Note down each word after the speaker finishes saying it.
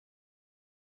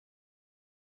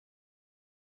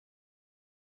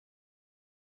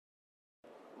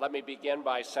Let me begin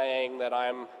by saying that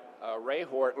I'm Ray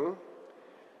Horton.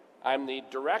 I'm the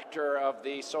director of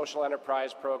the Social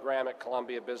Enterprise Program at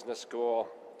Columbia Business School,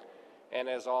 and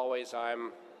as always,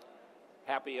 I'm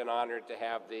happy and honored to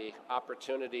have the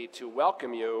opportunity to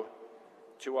welcome you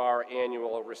to our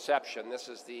annual reception. This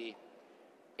is the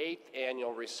 8th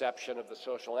annual reception of the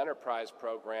Social Enterprise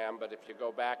Program, but if you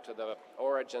go back to the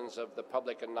origins of the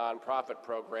public and nonprofit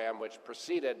program, which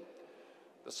preceded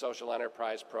the Social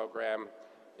Enterprise Program,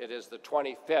 it is the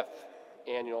 25th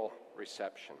annual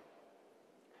reception.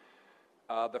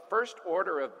 The first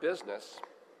order of business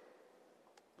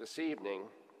this evening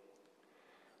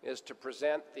is to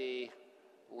present the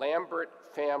Lambert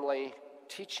Family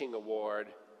Teaching Award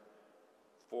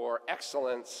for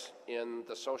excellence in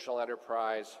the social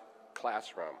enterprise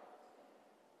classroom.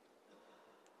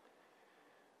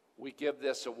 We give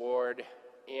this award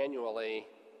annually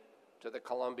to the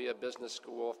Columbia Business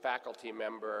School faculty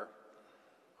member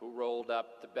who rolled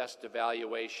up the best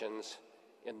evaluations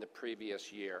in the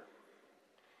previous year.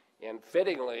 And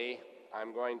fittingly,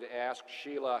 I'm going to ask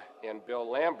Sheila and Bill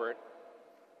Lambert,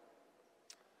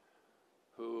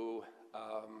 who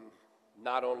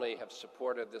not only have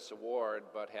supported this award,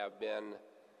 but have been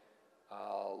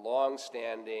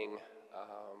long-standing,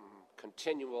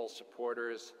 continual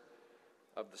supporters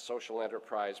of the Social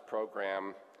Enterprise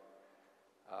Program,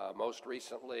 most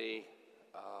recently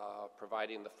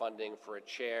providing the funding for a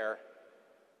chair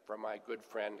from my good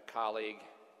friend, colleague,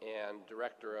 and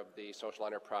director of the Social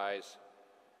Enterprise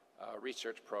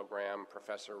Research Program,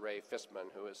 Professor Ray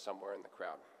Fissman, who is somewhere in the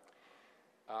crowd.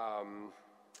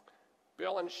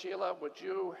 Bill and Sheila, would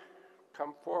you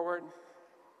come forward?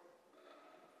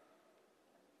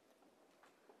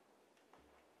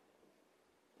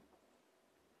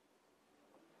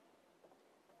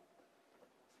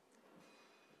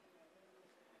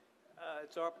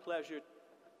 It's our pleasure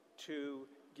to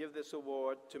give this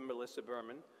award to Melissa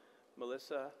Berman.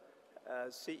 Melissa,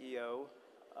 CEO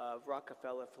of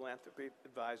Rockefeller Philanthropy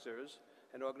Advisors,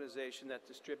 an organization that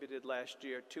distributed last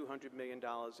year $200 million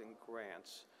in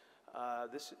grants.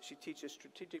 She teaches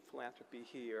strategic philanthropy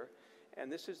here,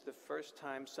 and this is the first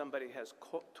time somebody has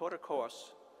taught a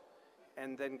course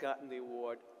and then gotten the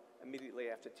award immediately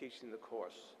after teaching the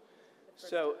course.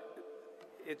 So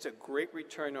it's a great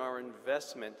return on our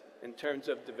investment in terms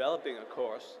of developing a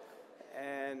course,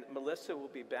 and Melissa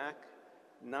will be back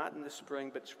not in the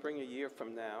spring, but spring a year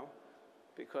from now,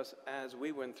 because as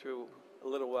we went through a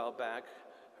little while back,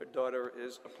 her daughter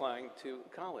is applying to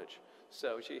college.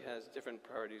 So she has different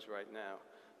priorities right now.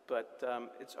 But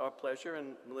it's our pleasure,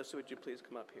 and Melissa, would you please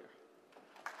come up here?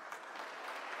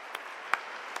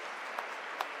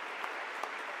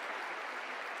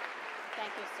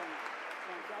 Thank you so much.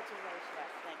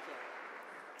 Congratulations. Thank you.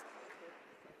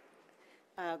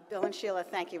 Bill and Sheila,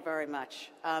 thank you very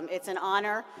much. It's an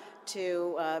honor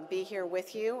to be here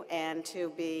with you and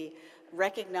to be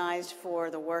recognized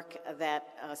for the work that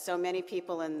so many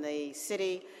people in the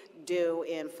city do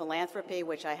in philanthropy,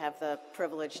 which I have the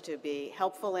privilege to be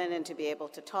helpful in and to be able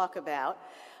to talk about.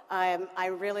 I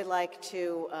really like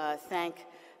to thank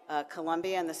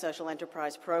Columbia and the Social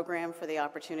Enterprise Program for the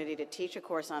opportunity to teach a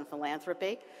course on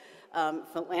philanthropy.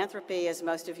 Philanthropy, as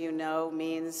most of you know,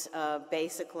 means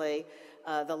basically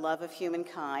the love of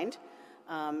humankind.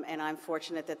 And I'm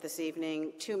fortunate that this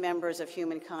evening, two members of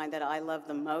humankind that I love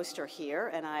the most are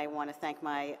here, and I want to thank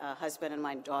my husband and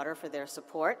my daughter for their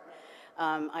support.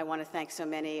 I want to thank so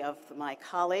many of my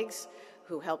colleagues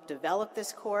who helped develop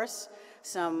this course,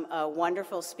 some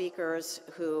wonderful speakers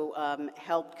who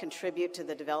helped contribute to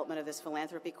the development of this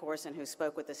philanthropy course and who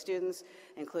spoke with the students,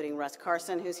 including Russ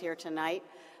Carson, who's here tonight,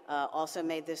 also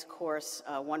made this course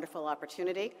a wonderful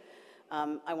opportunity.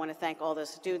 I want to thank all the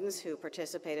students who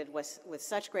participated with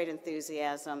such great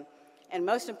enthusiasm. And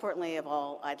most importantly of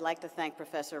all, I'd like to thank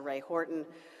Professor Ray Horton,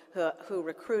 who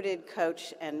recruited,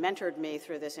 coached, and mentored me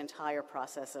through this entire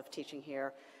process of teaching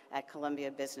here at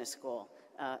Columbia Business School.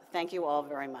 Thank you all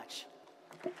very much.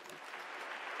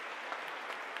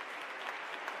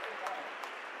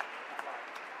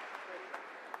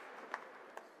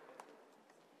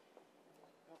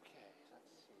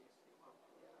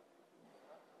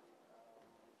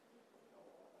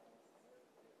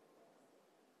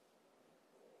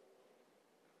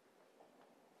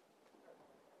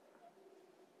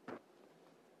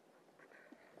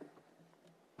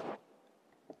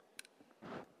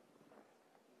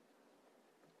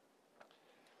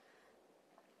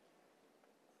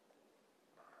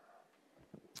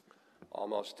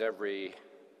 Almost every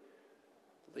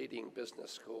leading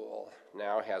business school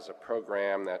now has a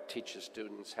program that teaches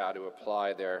students how to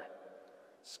apply their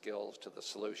skills to the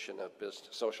solution of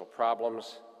social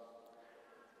problems.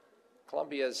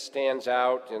 Columbia stands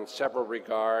out in several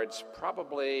regards,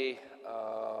 probably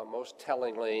most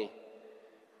tellingly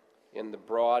in the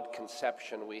broad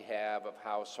conception we have of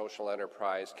how social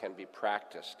enterprise can be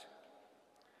practiced.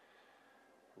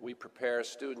 We prepare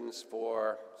students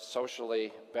for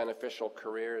socially beneficial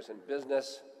careers in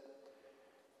business,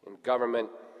 in government,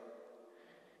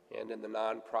 and in the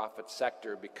nonprofit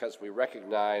sector because we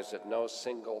recognize that no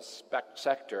single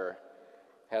sector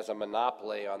has a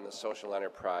monopoly on the social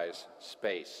enterprise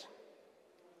space.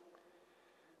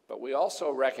 But we also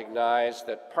recognize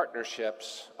that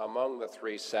partnerships among the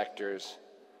three sectors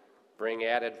bring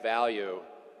added value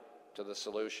to the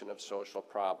solution of social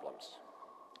problems.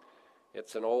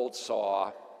 It's an old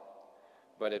saw,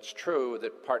 but it's true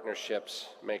that partnerships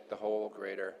make the whole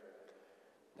greater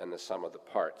than the sum of the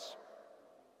parts.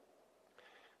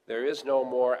 There is no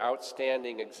more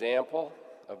outstanding example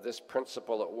of this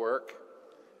principle at work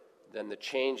than the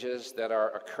changes that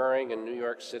are occurring in New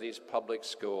York City's public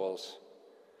schools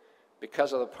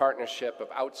because of the partnership of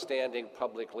outstanding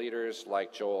public leaders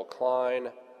like Joel Klein,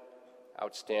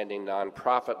 outstanding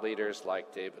nonprofit leaders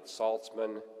like David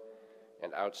Saltzman,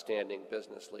 and outstanding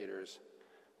business leaders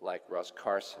like Russ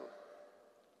Carson.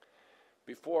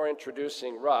 Before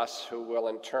introducing Russ, who will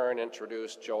in turn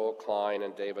introduce Joel Klein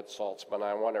and David Saltzman,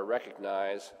 I want to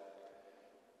recognize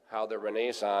how the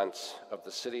renaissance of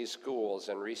the city's schools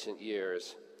in recent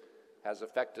years has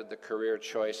affected the career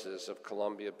choices of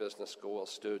Columbia Business School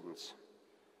students.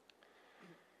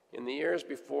 In the years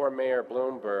before Mayor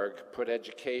Bloomberg put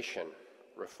education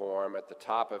reform at the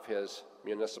top of his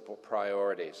municipal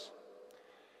priorities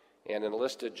and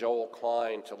enlisted Joel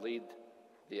Klein to lead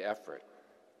the effort,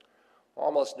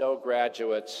 almost no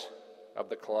graduates of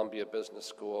the Columbia Business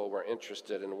School were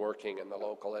interested in working in the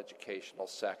local educational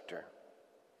sector.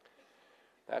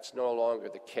 That's no longer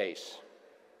the case.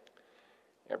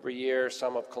 Every year,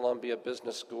 some of Columbia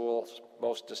Business School's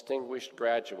most distinguished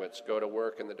graduates go to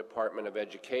work in the Department of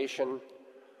Education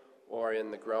or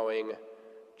in the growing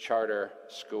charter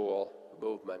school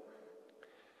movement.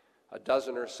 A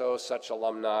dozen or so such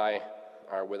alumni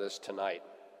are with us tonight.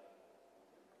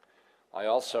 I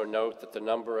also note that the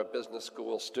number of business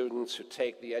school students who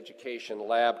take the Education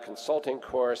Lab Consulting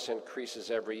course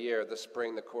increases every year. This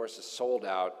spring, the course is sold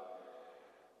out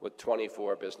with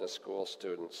 24 business school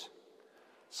students,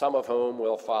 some of whom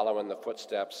will follow in the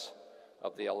footsteps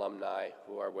of the alumni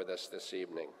who are with us this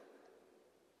evening.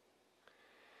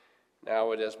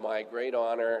 Now it is my great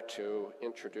honor to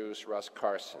introduce Russ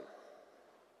Carson.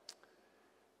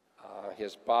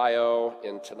 His bio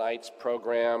in tonight's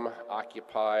program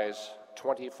occupies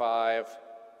 25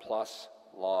 plus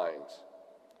lines.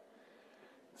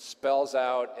 It spells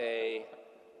out a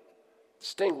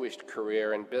distinguished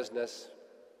career in business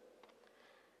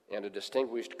and a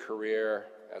distinguished career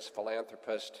as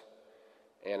philanthropist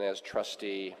and as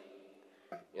trustee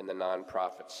in the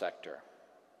nonprofit sector.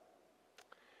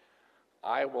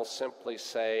 I will simply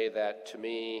say that to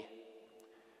me,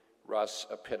 Russ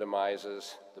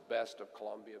epitomizes the best of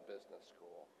Columbia Business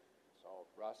School. So,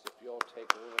 Russ, if you'll take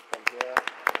over from here.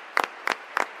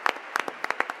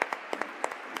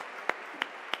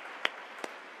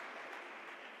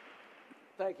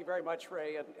 Thank you very much,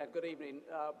 Ray, and good evening.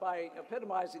 By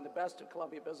epitomizing the best of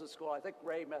Columbia Business School, I think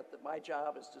Ray meant that my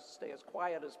job is to stay as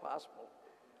quiet as possible.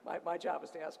 My job is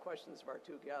to ask questions of our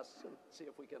two guests and see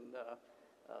if we can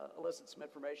elicit some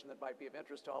information that might be of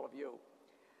interest to all of you.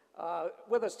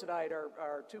 With us tonight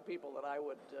are two people that I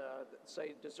would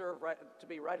say deserve to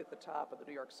be right at the top of the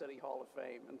New York City Hall of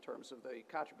Fame in terms of the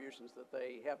contributions that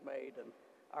they have made and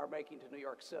are making to New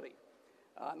York City.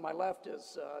 On my left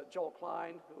is Joel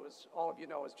Klein, who, as all of you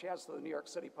know, is Chancellor of the New York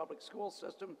City Public School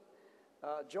System.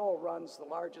 Joel runs the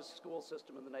largest school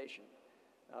system in the nation.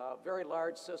 Very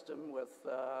large system with,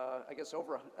 I guess,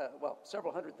 several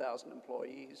 100,000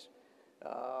 employees.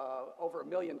 Over 1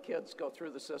 million kids go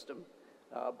through the system.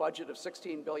 Budget of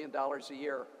 $16 billion a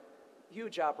year.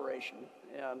 Huge operation.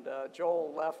 And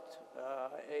Joel left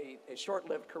a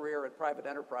short-lived career in private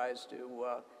enterprise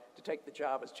to take the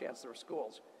job as Chancellor of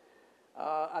Schools.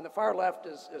 On the far left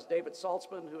is David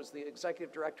Saltzman, who is the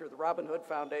Executive Director of the Robin Hood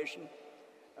Foundation.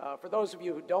 For those of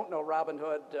you who don't know Robin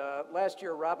Hood, last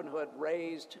year Robin Hood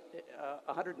raised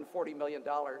 $140 million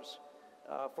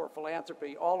for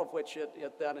philanthropy, all of which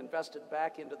it then invested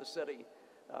back into the city,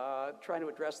 trying to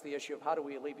address the issue of how do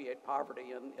we alleviate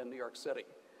poverty in New York City.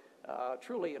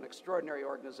 Truly an extraordinary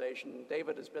organization.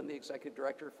 David has been the Executive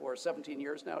Director for 17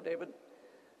 years now, David.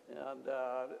 And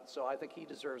so I think he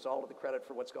deserves all of the credit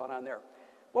for what's gone on there.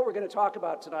 What we're going to talk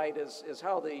about tonight is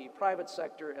how the private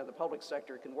sector and the public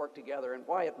sector can work together and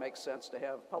why it makes sense to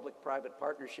have public-private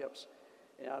partnerships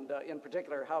And in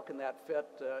particular, how can that fit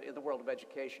in the world of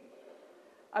education?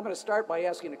 I'm going to start by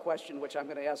asking a question which I'm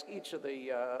going to ask each of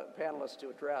the panelists to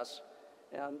address.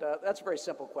 And that's a very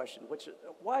simple question, which is,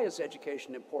 why is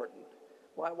education important?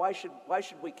 Why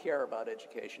should we care about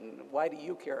education? Why do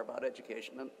you care about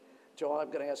education? And Joel,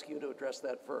 I'm going to ask you to address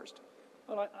that first.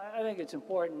 Well, I think it's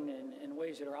important in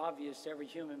ways that are obvious to every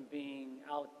human being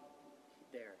out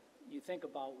there. You think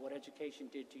about what education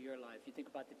did to your life. You think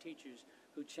about the teachers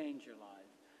who changed your life.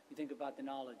 You think about the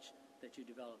knowledge that you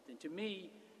developed. And to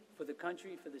me, for the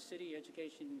country, for the city,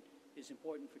 education is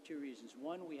important for two reasons.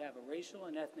 One, we have a racial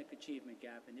and ethnic achievement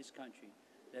gap in this country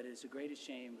that is the greatest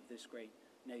shame of this great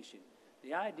nation.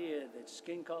 The idea that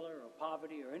skin color or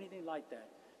poverty or anything like that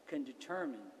can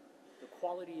determine the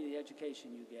quality of the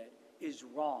education you get is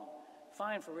wrong.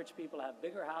 Fine for rich people to have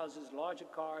bigger houses, larger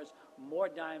cars, more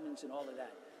diamonds and all of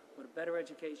that. But a better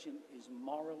education is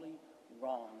morally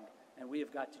wrong, and we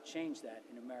have got to change that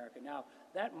in America. Now,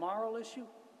 that moral issue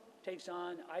takes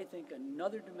on, I think,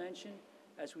 another dimension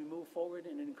as we move forward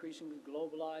in an increasingly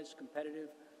globalized, competitive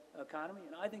economy,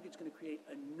 and I think it's going to create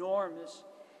enormous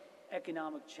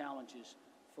economic challenges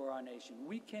for our nation.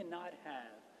 We cannot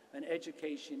have an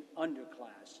education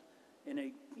underclass in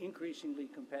an increasingly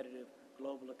competitive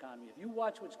global economy. If you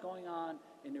watch what's going on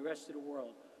in the rest of the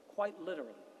world, quite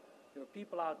literally, there are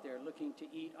people out there looking to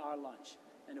eat our lunch.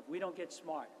 And if we don't get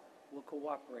smart, we'll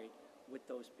cooperate with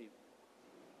those people.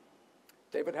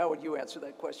 David, how would you answer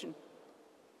that question?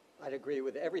 I'd agree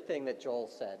with everything that Joel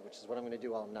said, which is what I'm going to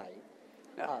do all night.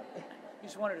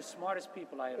 He's one of the smartest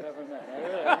people I have ever met.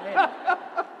 I mean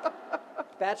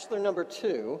it. Bachelor number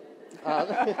 2.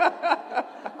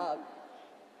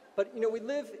 But, you know, we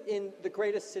live in the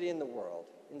greatest city in the world,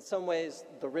 in some ways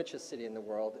the richest city in the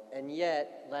world, and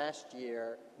yet last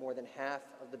year more than half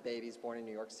of the babies born in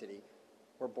New York City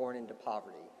were born into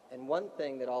poverty. And one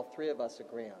thing that all three of us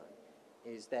agree on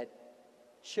is that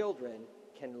children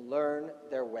can learn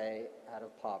their way out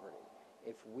of poverty.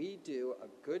 If we do a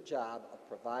good job of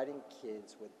providing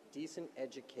kids with decent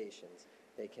educations,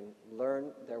 they can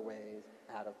learn their ways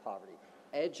out of poverty.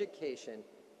 Education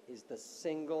is the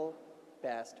single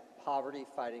best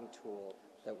poverty-fighting tool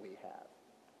that we have.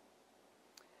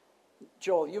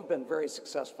 Joel, you've been very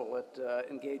successful at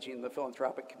engaging the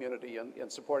philanthropic community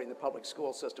and supporting the public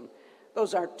school system.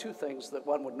 Those aren't two things that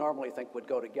one would normally think would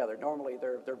go together. Normally,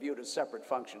 they're viewed as separate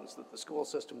functions, that the school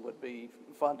system would be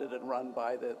funded and run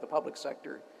by the public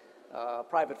sector.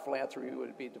 Private philanthropy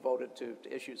would be devoted to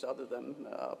issues other than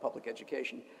public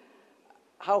education.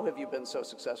 How have you been so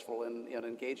successful in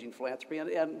engaging philanthropy,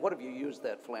 and what have you used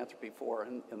that philanthropy for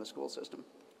in the school system?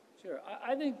 Sure.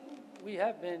 I think we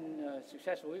have been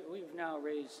successful. We've now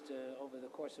raised, over the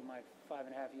course of my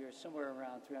 5.5 years, somewhere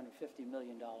around $350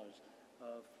 million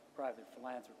of private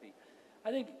philanthropy. I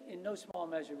think in no small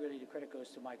measure, really, the credit goes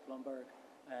to Mike Bloomberg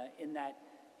in that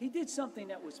he did something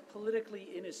that was politically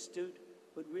inastute,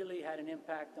 but really had an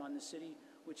impact on the city,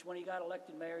 which when he got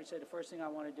elected mayor, he said, the first thing I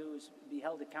want to do is be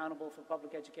held accountable for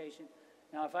public education.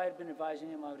 Now, if I had been advising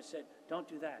him, I would have said, don't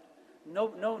do that.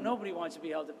 Nobody wants to be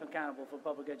held accountable for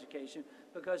public education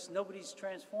because nobody's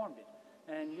transformed it,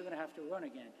 and you're going to have to run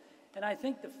again. And I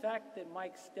think the fact that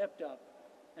Mike stepped up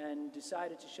and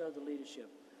decided to show the leadership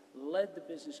led the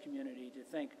business community to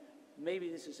think maybe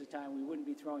this is a time we wouldn't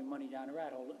be throwing money down a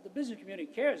rat hole. The business community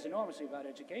cares enormously about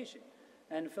education,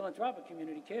 and the philanthropic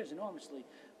community cares enormously,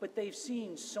 but they've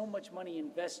seen so much money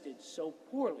invested so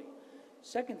poorly.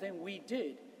 Second thing we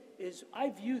did is I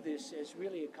view this as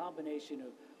really a combination of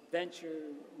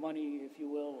venture money, if you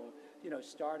will, or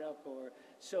startup, or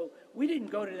so we didn't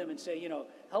go to them and say,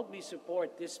 help me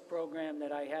support this program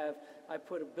that I have. I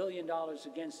put $1 billion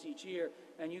against each year,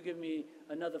 and you give me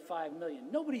another $5 million.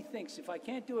 Nobody thinks if I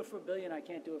can't do it for $1 billion, I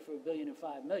can't do it for $1 billion and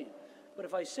 $5 million. But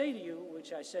if I say to you,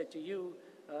 which I said to you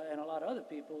and a lot of other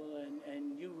people,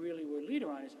 and you really were a leader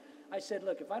on this, I said,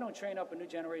 look, if I don't train up a new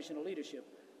generation of leadership,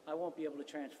 I won't be able to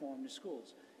transform the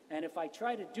schools. And if I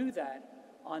try to do that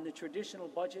on the traditional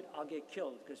budget, I'll get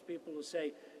killed because people will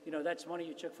say, that's money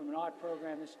you took from an art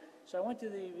program. So I went to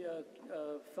the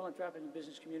philanthropic and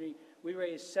business community. We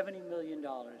raised $70 million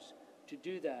to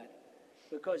do that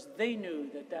because they knew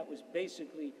that was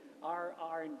basically our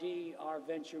R&D, our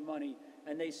venture money,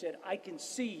 and they said, I can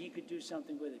see he could do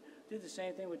something with it. Did the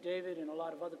same thing with David and a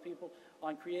lot of other people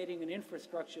on creating an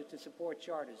infrastructure to support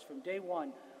charters. From day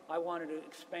one, I wanted to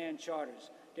expand charters.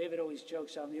 David always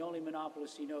jokes I'm the only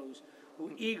monopolist he knows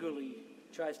who eagerly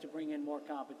tries to bring in more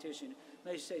competition.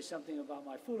 May say something about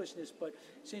my foolishness, but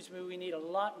it seems to me we need a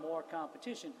lot more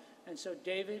competition. And so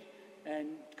David and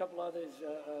a couple others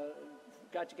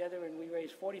got together and we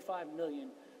raised $45 million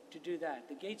to do that.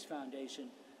 The Gates Foundation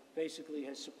basically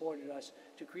has supported us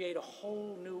to create a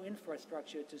whole new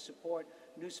infrastructure to support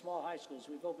new small high schools.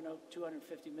 We've opened up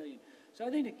 250 million. So I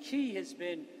think the key has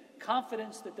been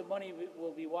confidence that the money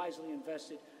will be wisely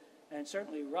invested, and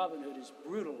certainly Robin Hood is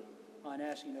brutal on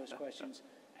asking those questions,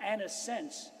 and a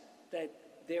sense that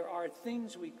there are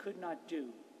things we could not do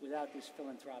without this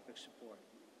philanthropic support.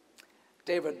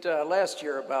 David, last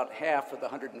year about half of the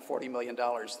 $140 million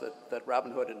that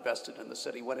Robin Hood invested in the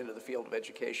city went into the field of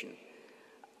education.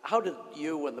 How did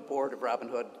you and the board of Robin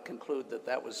Hood conclude that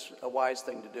that was a wise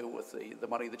thing to do with the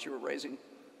money that you were raising?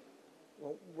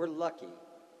 Well, we're lucky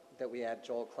that we have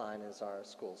Joel Klein as our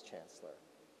school's chancellor.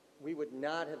 We would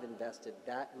not have invested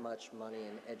that much money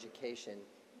in education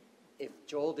if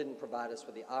Joel didn't provide us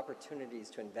with the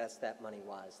opportunities to invest that money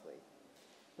wisely.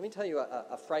 Let me tell you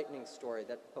a frightening story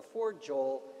that before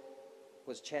Joel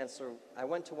was chancellor, I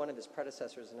went to one of his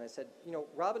predecessors and I said, you know,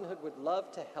 Robin Hood would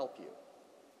love to help you.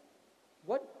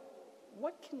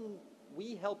 What can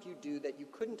we help you do that you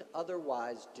couldn't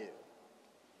otherwise do?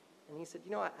 And he said,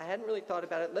 you know, I hadn't really thought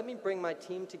about it. Let me bring my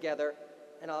team together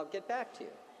and I'll get back to you.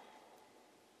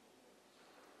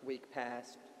 Week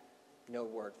passed, no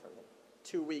word from him.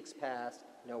 2 weeks passed,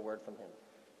 no word from him.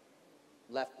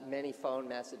 Left many phone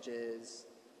messages,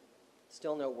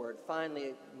 still no word.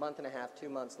 Finally, a month and a half, 2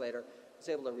 months later, I was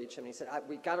able to reach him. And he said,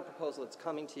 we got a proposal, it's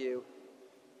coming to you.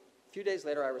 A few days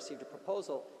later, I received a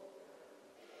proposal.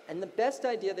 And the best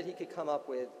idea that he could come up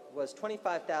with was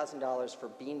 $25,000 for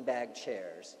beanbag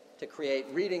chairs to create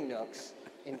reading nooks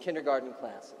in kindergarten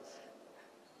classes.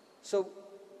 So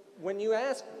when you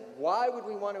ask, why would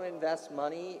we want to invest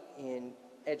money in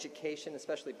education,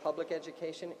 especially public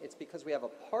education, it's because we have a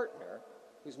partner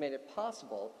who's made it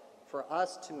possible for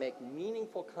us to make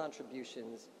meaningful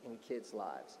contributions in kids'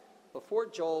 lives. Before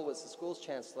Joel was the school's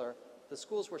chancellor, the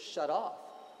schools were shut off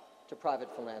to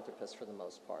private philanthropists for the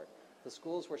most part. The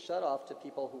schools were shut off to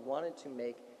people who wanted to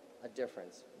make a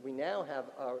difference. We now have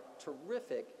a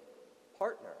terrific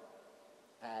partner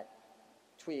at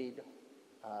Tweed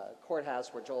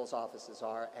Courthouse, where Joel's offices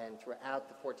are, and throughout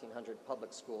the 1,400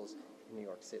 public schools in New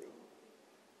York City.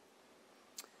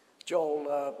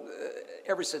 Joel,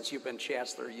 ever since you've been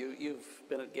chancellor, you've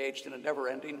been engaged in a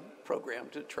never-ending program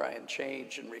to try and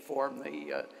change and reform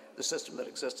the system that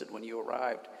existed when you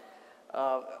arrived.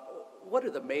 What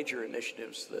are the major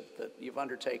initiatives that you've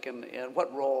undertaken, and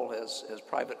what role has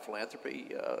private philanthropy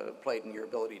played in your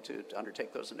ability to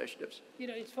undertake those initiatives? You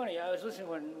know, it's funny. I was listening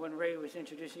when Ray was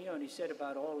introducing you, and he said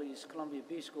about all these Columbia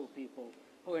B School people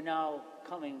who are now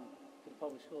coming to the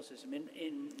public school system.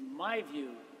 In my view,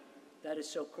 that is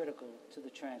so critical to the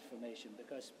transformation,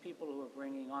 because people who are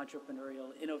bringing entrepreneurial,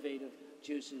 innovative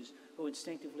juices, who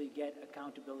instinctively get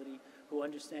accountability, who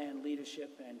understand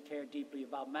leadership and care deeply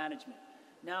about management.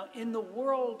 Now, in the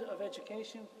world of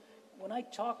education, when I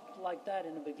talked like that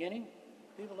in the beginning,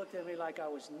 people looked at me like I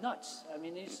was nuts. I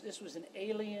mean, this was an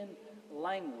alien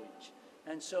language.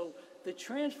 And so the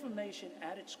transformation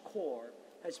at its core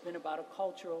has been about a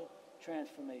cultural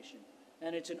transformation.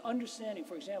 And it's an understanding.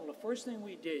 For example, the first thing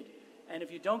we did, and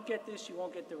if you don't get this, you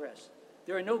won't get the rest.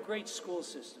 There are no great school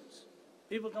systems.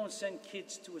 People don't send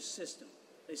kids to a system.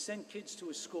 They send kids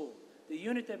to a school. The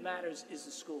unit that matters is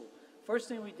the school. First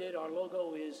thing we did, our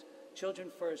logo is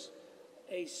Children First,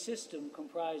 a system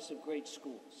comprised of great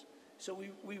schools. So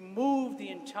we moved the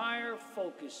entire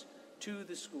focus to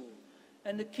the school.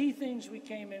 And the key things we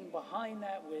came in behind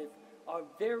that with are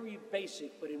very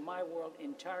basic, but in my world,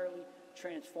 entirely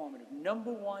transformative.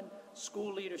 Number one,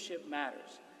 school leadership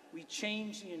matters. We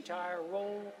changed the entire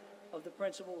role of the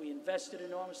principal. We invested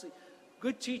enormously.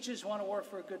 Good teachers want to work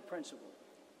for a good principal.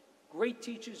 Great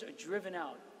teachers are driven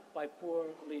out by poor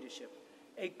leadership.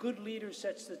 A good leader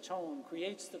sets the tone,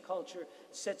 creates the culture,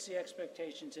 sets the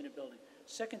expectations in a building.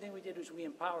 Second thing we did was we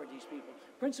empowered these people.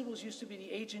 Principals used to be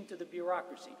the agent of the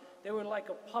bureaucracy. They were like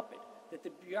a puppet that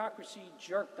the bureaucracy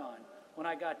jerked on when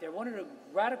I got there. One of the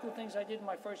radical things I did in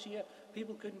my first year,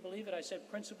 people couldn't believe it. I said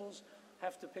principals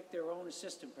have to pick their own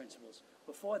assistant principals.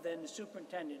 Before then, the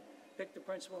superintendent picked the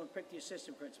principal and picked the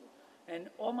assistant principal. And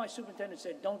all my superintendents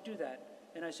said, don't do that.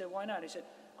 And I said, why not? He said,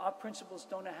 our principals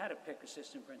don't know how to pick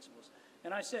assistant principals.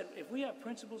 And I said, if we have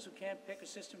principals who can't pick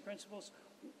assistant principals,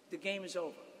 the game is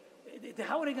over.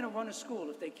 How are they going to run a school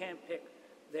if they can't pick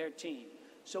their team?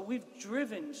 So we've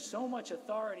driven so much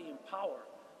authority and power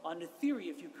on the theory,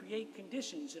 if you create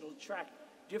conditions, it'll attract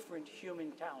different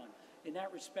human talent. In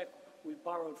that respect, we've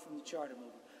borrowed from the charter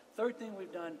movement. Third thing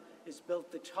we've done is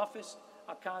built the toughest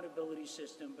accountability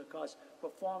system, because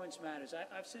performance matters.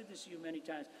 I've said this to you many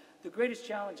times. The greatest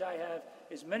challenge I have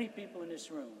is many people in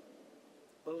this room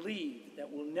believe that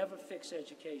we'll never fix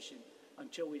education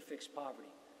until we fix poverty.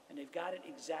 and they've got it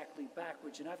exactly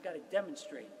backwards. And I've got to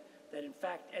demonstrate that, in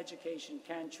fact, education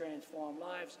can transform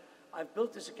lives. I've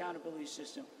built this accountability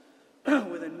system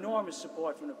with enormous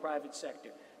support from the private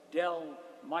sector. Dell,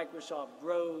 Microsoft,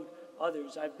 Broad,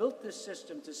 others. I've built this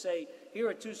system to say, here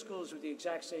are two schools with the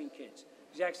exact same kids,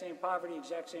 exact same poverty,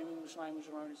 exact same English language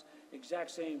learners,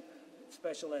 exact same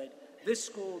special ed. This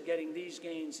school getting these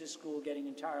gains, this school getting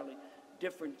entirely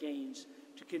different gains,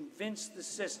 to convince the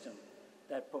system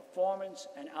that performance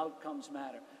and outcomes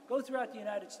matter. Go throughout the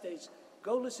United States,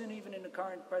 go listen even in the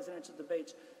current presidential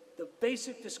debates. The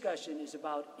basic discussion is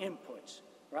about inputs,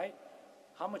 right?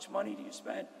 How much money do you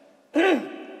spend?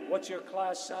 What's your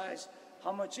class size?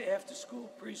 How much after school,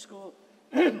 preschool?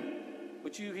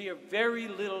 But you hear very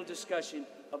little discussion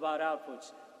about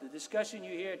outputs. The discussion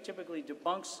you hear typically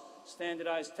debunks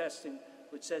standardized testing,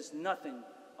 which says nothing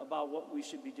about what we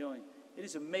should be doing. It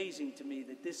is amazing to me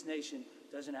that this nation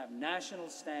doesn't have national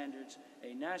standards,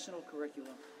 a national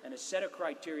curriculum, and a set of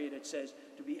criteria that says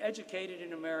to be educated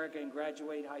in America and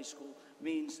graduate high school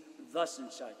means thus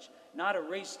and such, not a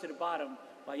race to the bottom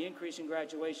by increasing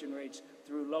graduation rates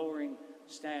through lowering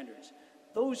standards.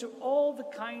 Those are all the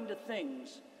kind of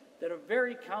things that are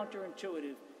very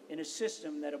counterintuitive in a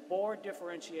system that abhorred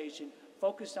differentiation,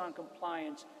 focused on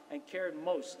compliance, and cared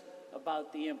most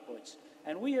about the inputs.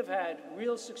 And we have had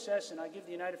real success, and I give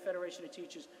the United Federation of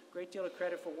Teachers a great deal of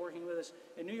credit for working with us.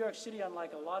 In New York City,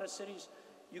 unlike a lot of cities,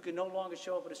 you can no longer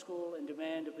show up at a school and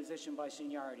demand a position by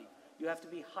seniority. You have to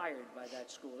be hired by that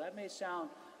school. That may sound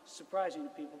surprising to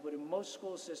people, but in most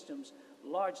school systems,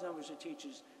 large numbers of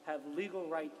teachers have legal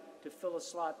right to fill a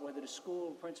slot, whether the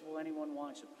school, principal, anyone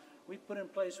wants them. We've put in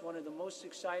place one of the most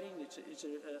exciting, it's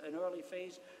an early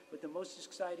phase, but the most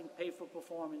exciting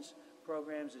pay-for-performance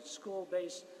programs. It's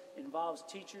school-based, involves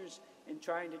teachers in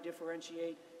trying to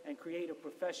differentiate and create a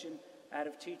profession out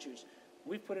of teachers.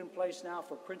 We've put in place now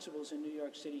for principals in New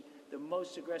York City the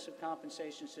most aggressive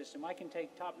compensation system. I can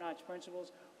take top-notch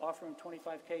principals, offer them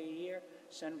 $25K a year,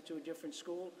 send them to a different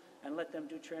school, and let them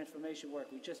do transformation work.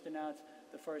 We just announced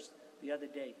the first the other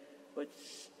day. But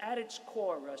at its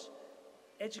core, Russ,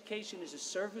 education is a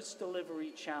service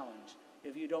delivery challenge.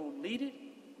 If you don't lead it,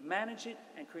 manage it,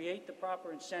 and create the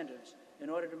proper incentives in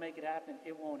order to make it happen,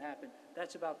 it won't happen.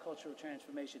 That's about cultural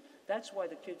transformation. That's why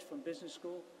the kids from business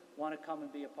school want to come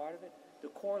and be a part of it. The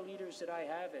core leaders that I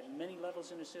have at many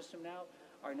levels in the system now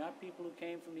are not people who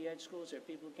came from the ed schools. They're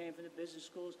people who came from the business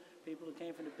schools, people who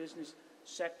came from the business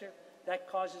sector. That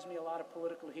causes me a lot of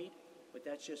political heat, but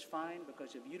that's just fine,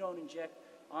 because if you don't inject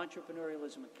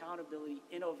entrepreneurialism, accountability,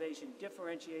 innovation,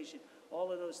 differentiation,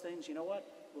 all of those things, you know what?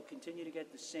 We'll continue to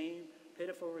get the same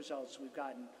pitiful results we've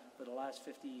gotten for the last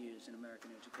 50 years in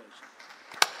American education.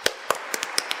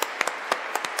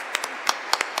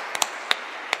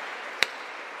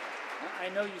 I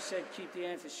know you said keep the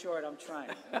answer short. I'm trying.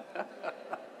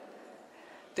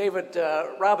 David,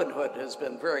 Robin Hood has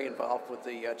been very involved with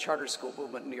the charter school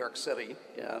movement in New York City,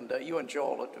 and you and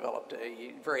Joel have developed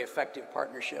a very effective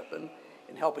partnership in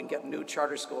helping get new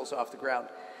charter schools off the ground.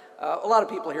 A lot of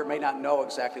people here may not know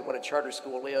exactly what a charter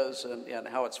school is and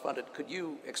how it's funded. Could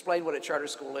you explain what a charter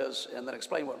school is, and then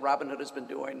explain what Robin Hood has been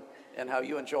doing and how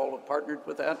you and Joel have partnered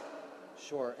with that?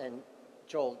 Sure, and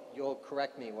Joel, you'll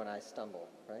correct me when I stumble,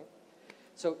 right?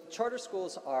 So charter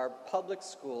schools are public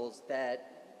schools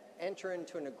that enter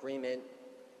into an agreement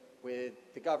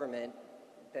with the government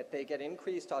that they get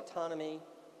increased autonomy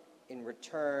in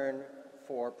return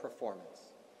for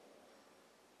performance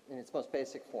in its most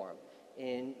basic form.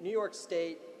 In New York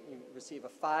State, you receive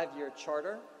a 5-year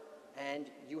charter and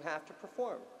you have to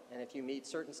perform. And if you meet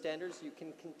certain standards, you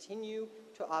can continue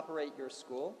to operate your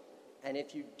school. And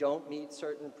if you don't meet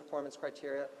certain performance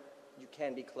criteria, you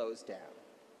can be closed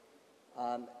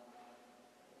down.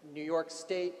 New York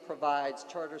State provides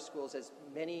charter schools, as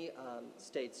many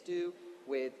states do,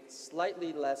 with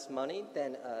slightly less money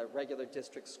than a regular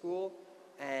district school.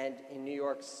 And in New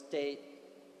York State,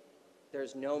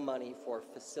 there's no money for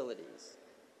facilities.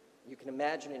 You can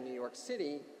imagine in New York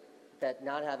City that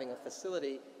not having a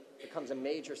facility becomes a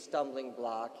major stumbling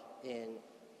block in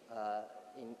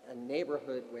a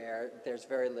neighborhood where there's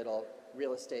very little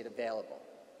real estate available.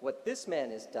 What this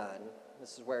man has done,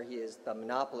 this is where he is the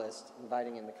monopolist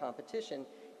inviting in the competition,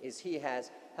 is he has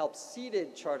helped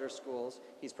seeded charter schools.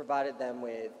 He's provided them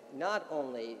with not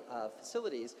only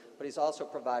facilities, but he's also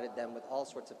provided them with all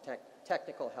sorts of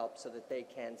technical help so that they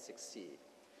can succeed.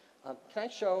 Can I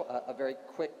show a very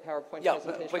quick PowerPoint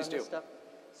presentation please on this do. stuff?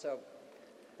 So,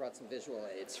 brought some visual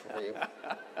aids for you.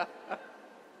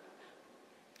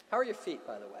 How are your feet,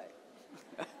 by the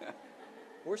way?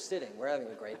 We're sitting. We're having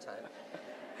a great time.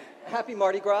 Happy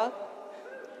Mardi Gras.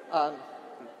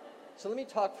 So let me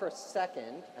talk for a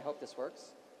second, I hope this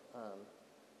works,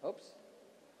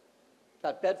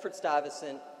 about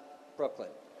Bedford-Stuyvesant, Brooklyn.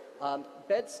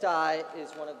 Bed-Stuy is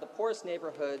one of the poorest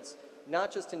neighborhoods,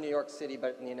 not just in New York City,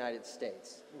 but in the United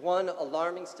States. One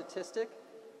alarming statistic,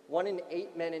 1 in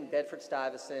 8 men in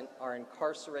Bedford-Stuyvesant are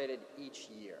incarcerated each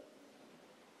year.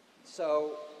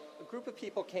 So a group of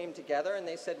people came together and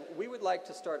they said, we would like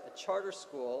to start a charter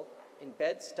school in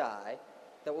Bed-Stuy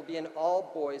that will be an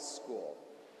all-boys school.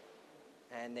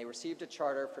 And they received a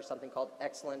charter for something called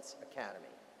Excellence Academy.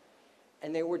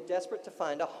 And they were desperate to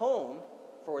find a home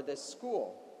for this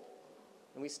school.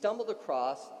 And we stumbled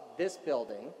across this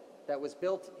building that was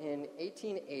built in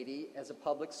 1880 as a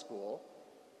public school.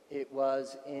 It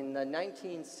was in the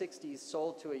 1960s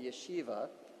sold to a yeshiva,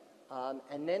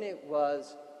 and then it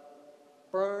was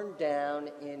burned down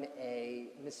in a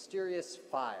mysterious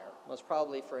fire, most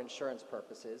probably for insurance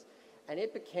purposes, and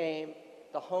it became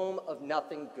the home of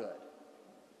nothing good.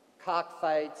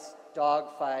 Cockfights,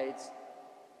 dogfights,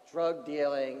 drug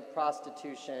dealing,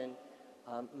 prostitution.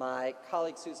 My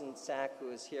colleague Susan Sack,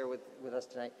 who is here with us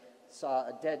tonight, saw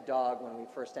a dead dog when we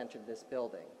first entered this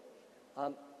building.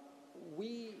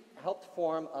 We helped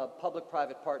form a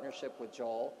public-private partnership with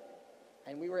Joel,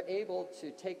 and we were able to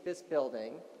take this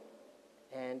building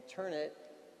and turn it,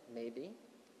 maybe,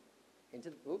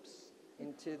 into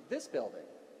this building.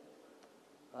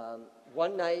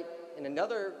 One night, in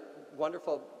another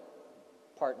wonderful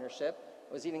partnership,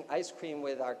 I was eating ice cream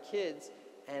with our kids,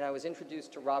 and I was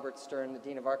introduced to Robert Stern, the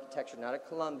Dean of Architecture, not at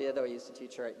Columbia, though I used to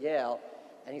teach her at Yale.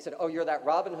 And he said, oh, you're that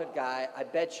Robin Hood guy. I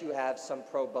bet you have some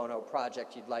pro bono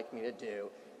project you'd like me to do.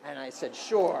 And I said,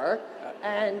 sure.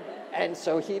 And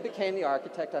so he became the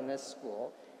architect on this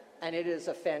school. And it is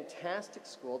a fantastic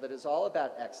school that is all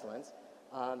about excellence.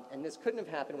 And this couldn't have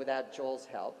happened without Joel's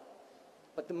help.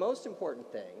 But the most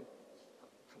important thing,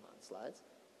 come on, slides,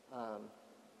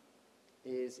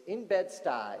 is in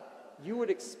Bed-Stuy, you would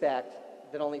expect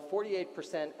that only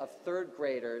 48% of third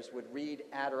graders would read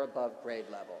at or above grade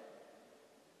level.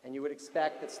 And you would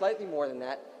expect that slightly more than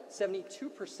that,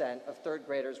 72% of third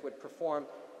graders would perform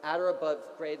at or above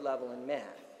grade level in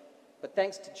math. But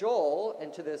thanks to Joel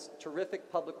and to this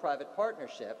terrific public-private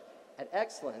partnership, at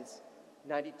Excellence,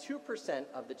 92%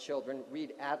 of the children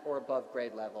read at or above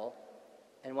grade level,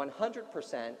 and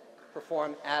 100%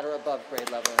 perform at or above grade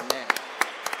level in math.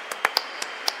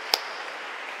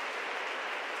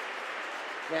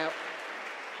 Now,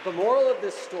 the moral of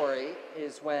this story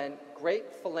is when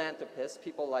great philanthropists,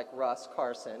 people like Russ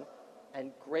Carson,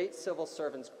 and great civil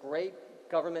servants, great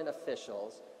government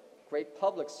officials, great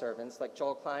public servants like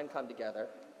Joel Klein come together,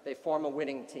 they form a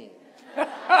winning team.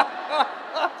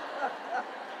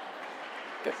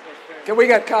 Can we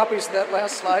get copies of that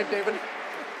last slide, David?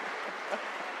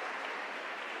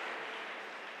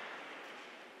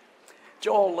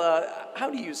 Joel,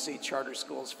 how do you see charter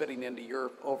schools fitting into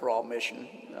your overall mission?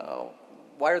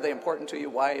 Why are they important to you?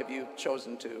 Why have you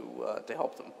chosen to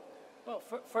help them? Well,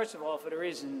 first of all, for the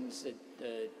reasons that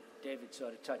David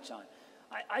sort of touched on.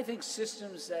 I think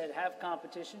systems that have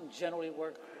competition generally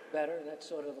work better. That's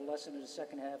sort of the lesson of the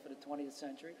second half of the 20th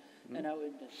century. Mm-hmm.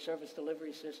 And service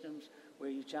delivery systems where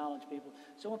you challenge people.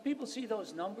 So when people see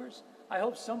those numbers, I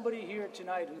hope somebody here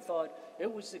tonight who thought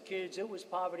it was the kids, it was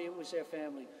poverty, it was their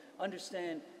family,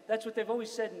 understand that's what they've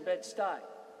always said in Bed-Stuy.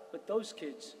 But those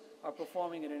kids are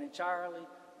performing at an entirely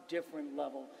different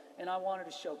level, and I wanted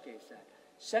to showcase that.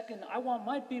 Second, I want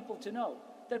my people to know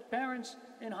that parents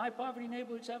in high-poverty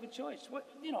neighborhoods have a choice.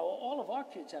 All of our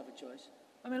kids have a choice.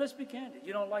 I mean, let's be candid.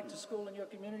 You don't like the school in your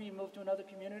community, you move to another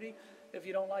community. If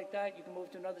you don't like that, you can move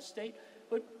to another state.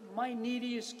 But my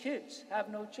neediest kids have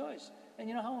no choice. And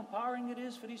you know how empowering it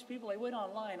is for these people? They wait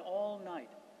online all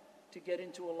night to get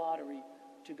into a lottery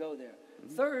to go there.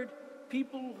 Mm-hmm. Third,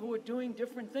 people who are doing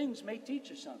different things may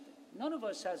teach us something. None of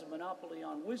us has a monopoly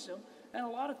on wisdom, and a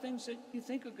lot of things that you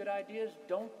think are good ideas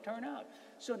don't turn out.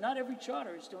 So not every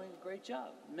charter is doing a great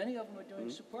job. Many of them are doing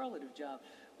a superlative job.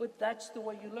 But that's the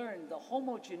way you learn. The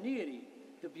homogeneity,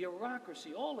 the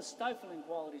bureaucracy, all the stifling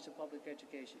qualities of public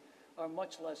education are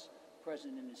much less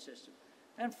present in the system.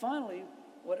 And finally,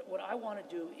 what I want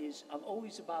to do is I'm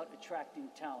always about attracting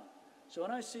talent. So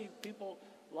when I see people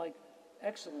like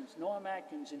Excellence, Norm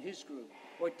Atkins and his group,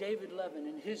 or David Levin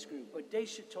and his group, or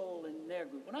Daisha Toll and their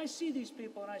group, when I see these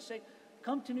people and I say,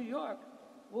 come to New York,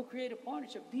 we'll create a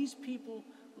partnership. These people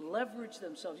leverage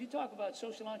themselves. You talk about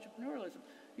social entrepreneurialism.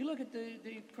 You look at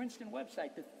the Princeton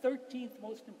website, the 13th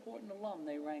most important alum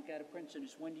they rank out of Princeton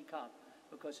is Wendy Kopp,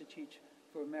 because of Teach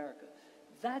for America.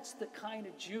 That's the kind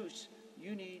of juice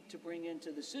you need to bring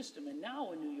into the system. And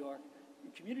now in New York,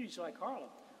 in communities like Harlem,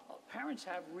 parents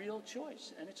have real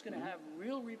choice, and it's going to have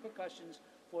real repercussions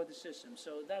for the system.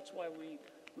 So that's why we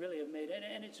really have made it,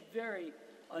 and it's very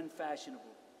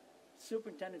unfashionable.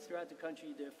 Superintendents throughout the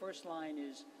country, their first line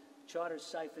is charters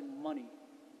siphon money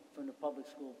from the public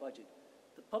school budget.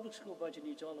 The public school budget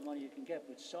needs all the money you can get,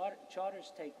 but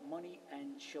charters take money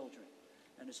and children.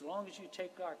 And as long as you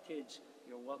take our kids,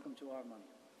 you're welcome to our money.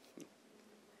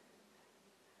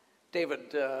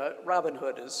 David, Robin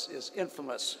Hood is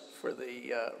infamous for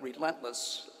the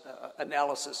relentless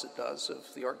analysis it does of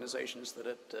the organizations that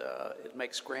it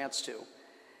makes grants to.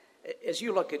 As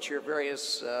you look at your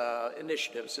various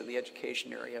initiatives in the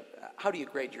education area, how do you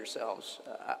grade yourselves?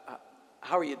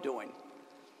 How are you doing?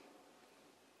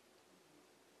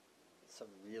 It's a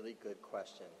really good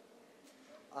question.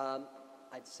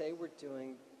 I'd say we're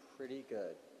doing pretty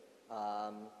good.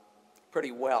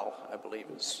 Pretty well, I believe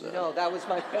is. No, that was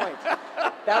my point.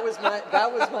 That was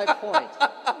my point.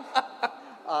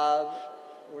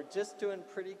 We're just doing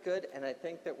pretty good, and I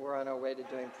think that we're on our way to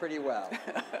doing pretty well.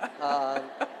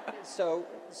 So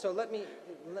let me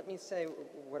say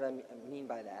what I mean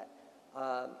by that.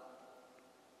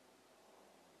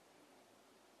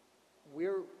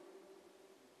 We're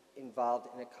involved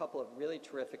in a couple of really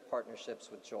terrific partnerships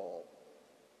with Joel.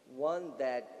 One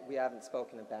that we haven't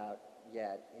spoken about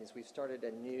yet is we've started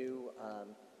a new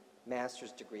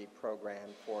master's degree program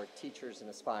for teachers and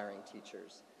aspiring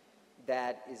teachers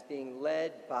that is being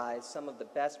led by some of the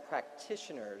best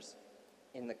practitioners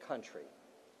in the country.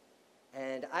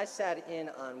 And I sat in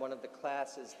on one of the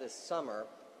classes this summer,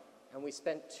 and we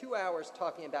spent 2 hours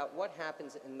talking about what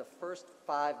happens in the first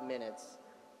 5 minutes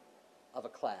of a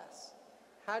class.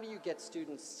 How do you get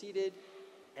students seated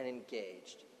and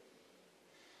engaged?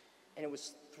 And it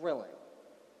was thrilling.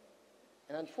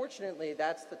 And unfortunately,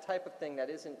 that's the type of thing that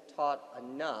isn't taught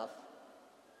enough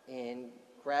in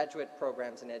graduate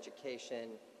programs in education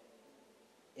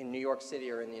in New York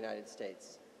City or in the United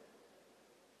States.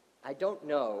 I don't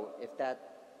know if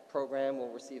that program will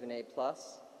receive an A+,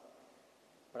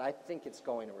 but I think it's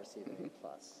going to receive an A+.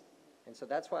 And so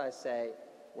that's why I say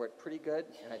we're pretty good,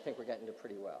 and I think we're getting to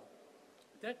pretty well.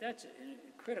 That's a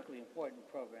critically important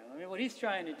program. I mean, what he's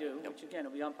trying to do, which again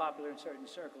will be unpopular in certain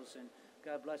circles, and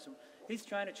God bless him, he's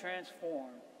trying to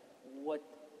transform what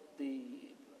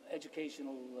the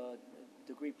educational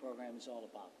degree program is all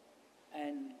about.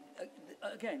 And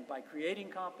again, by creating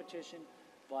competition,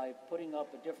 by putting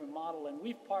up a different model, and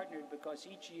we've partnered because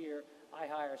each year I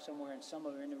hire somewhere, and some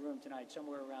are in the room tonight,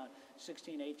 somewhere around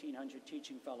 1,800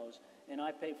 teaching fellows, and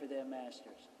I pay for their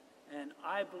masters. And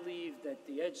I believe that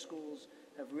the ed schools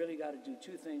have really got to do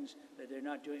two things that they're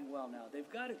not doing well now. They've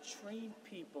got to train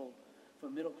people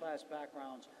from middle-class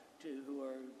backgrounds who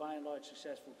are by and large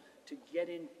successful to get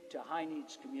into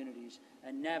high-needs communities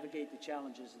and navigate the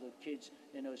challenges of the kids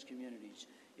in those communities.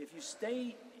 If you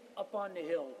stay up on the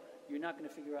hill, you're not going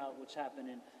to figure out what's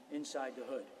happening inside the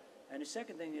hood. And the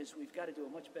second thing is we've got to do a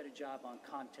much better job on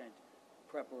content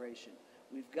preparation.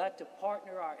 We've got to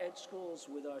partner our ed schools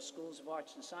with our schools of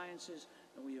arts and sciences,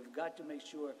 and we have got to make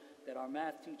sure that our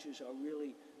math teachers are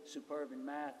really superb in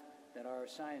math, that our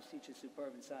science teachers are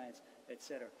superb in science, et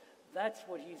cetera. That's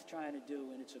what he's trying to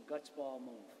do, and it's a gutsball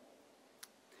move.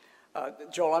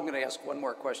 Joel, I'm going to ask one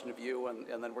more question of you,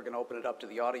 and then we're going to open it up to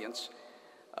the audience.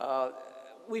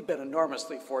 We've been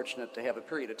enormously fortunate to have a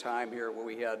period of time here where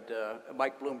we had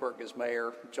Mike Bloomberg as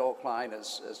mayor, Joel Klein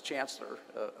as chancellor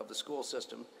of the school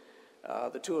system.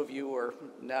 The two of you are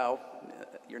now,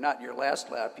 you're not in your last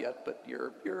lap yet, but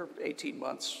you're 18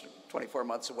 months, 24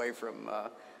 months away from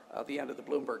the end of the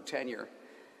Bloomberg tenure.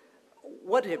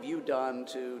 What have you done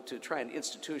to try and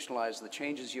institutionalize the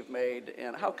changes you've made,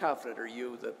 and how confident are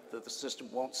you that the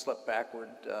system won't slip backward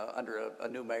under a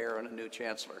new mayor and a new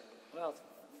chancellor? Well,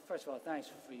 first of all, thanks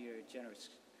for your generous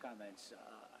comments.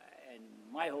 And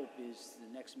my hope is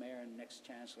the next mayor and next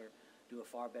chancellor do a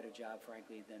far better job,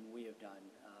 frankly, than we have done.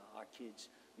 Our kids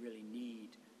really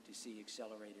need to see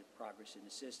accelerated progress in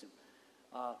the system.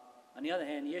 On the other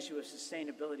hand, the issue of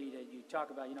sustainability that you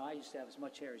talk about, you know, I used to have as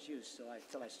much hair as you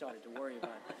until I started to worry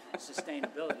about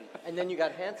sustainability. And then you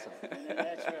got handsome. And then,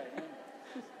 that's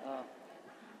right.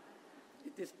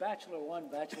 This Bachelor 1,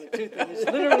 Bachelor 2 thing is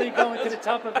literally going to the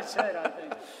top of his head, I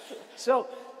think. So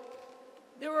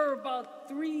there are about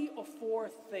 3 or 4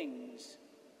 things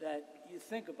that you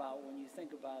think about when you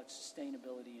think about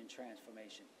sustainability and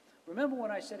transformation. Remember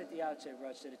when I said at the outset,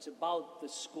 Russ, that it's about the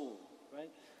school, right?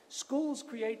 Schools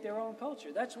create their own culture.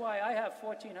 That's why I have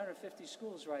 1,450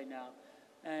 schools right now.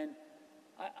 And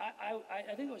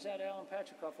I think it was at Alan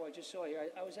Patricoff, who I just saw here.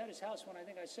 I was at his house when I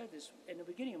think I said this in the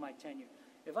beginning of my tenure.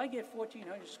 If I get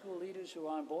 1,400 school leaders who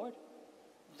are on board,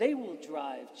 They will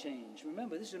drive change.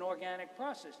 Remember, this is an organic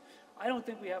process. I don't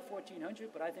think we have 1,400,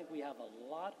 but I think we have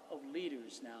a lot of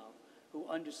leaders now who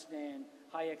understand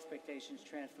high expectations,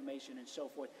 transformation, and so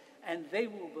forth, and they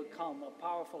will become a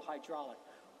powerful hydraulic.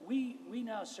 We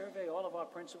now survey all of our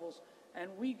principals, and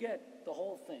we get the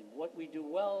whole thing, what we do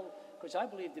well, because I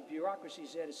believe the bureaucracy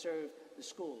is there to serve the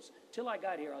schools. Till I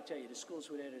got here, I'll tell you, the schools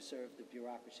were there to serve the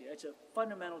bureaucracy. It's a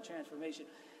fundamental transformation,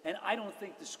 and I don't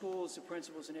think the schools, the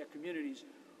principals, and their communities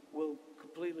will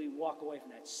completely walk away from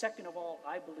that. Second of all,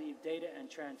 I believe data and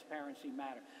transparency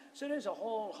matter. So there's a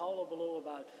whole hullabaloo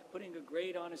about putting a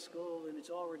grade on a school and it's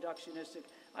all reductionistic.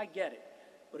 I get it,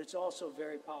 but it's also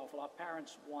very powerful. Our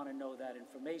parents want to know that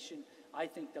information. I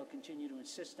think they'll continue to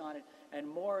insist on it. And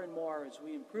more, as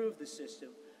we improve the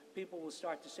system, people will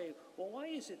start to say, well, why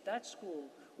is it that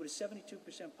school with a 72%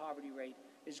 poverty rate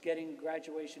is getting a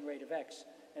graduation rate of X,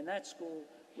 and that school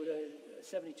with a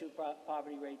 72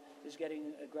 poverty rate is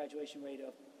getting a graduation rate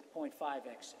of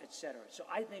 0.5x, et cetera. So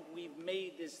I think we've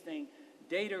made this thing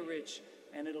data-rich,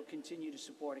 and it'll continue to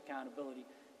support accountability.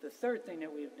 The third thing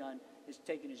that we have done is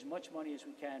taken as much money as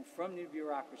we can from the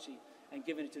bureaucracy and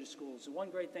given it to the schools. The one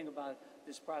great thing about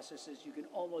this process is you can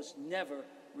almost never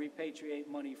repatriate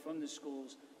money from the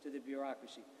schools to the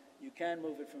bureaucracy. You can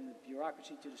move it from the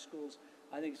bureaucracy to the schools.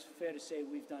 I think it's fair to say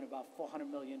we've done about $400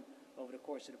 million over the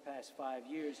course of the past 5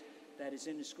 years that is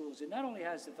in the schools. It not only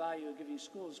has the value of giving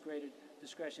schools greater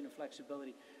discretion and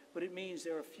flexibility, but it means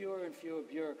there are fewer and fewer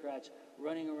bureaucrats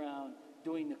running around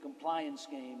doing the compliance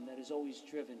game that has always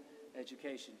driven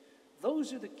education.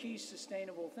 Those are the key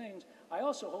sustainable things. I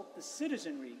also hope the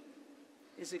citizenry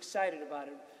is excited about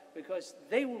it, because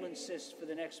they will insist for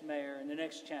the next mayor and the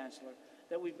next chancellor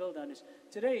that we build on this.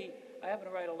 Today, I happened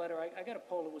to write a letter. I got a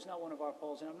poll. It was not one of our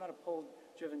polls, and I'm not a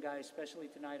poll-driven guy, especially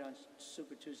tonight on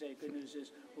Super Tuesday. Good news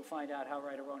is we'll find out how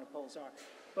right or wrong the polls are.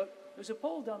 But there's a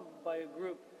poll done by a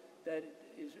group that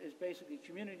is basically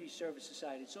Community Service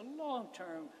Society. It's a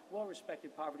long-term,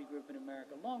 well-respected poverty group in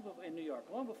America, in New York,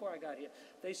 long before I got here.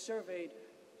 They surveyed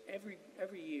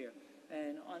every year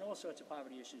and on all sorts of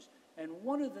poverty issues. And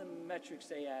one of the metrics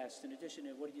they asked, in addition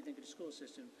to what do you think of the school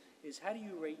system, is how do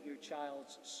you rate your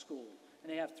child's school?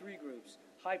 And they have three groups: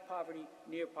 high poverty,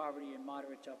 near poverty, and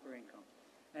moderate to upper income.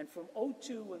 And from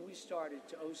 2002, when we started,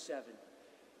 to 2007,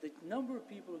 the number of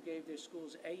people who gave their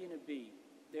schools A and a B,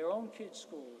 their own kids'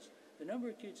 schools, the number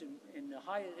of kids in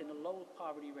the low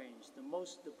poverty range,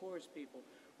 the poorest people,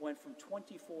 went from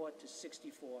 24 to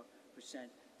 64%.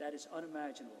 That is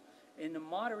unimaginable. In the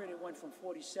moderate, it went from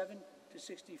 47 to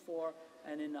 64,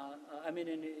 and in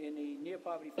the near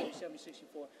poverty, 47 to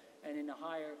 64, and in the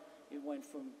higher, it went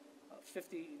from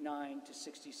 59 to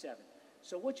 67.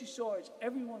 So what you saw is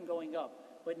everyone going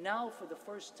up, but now for the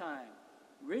first time,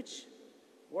 rich,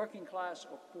 working class,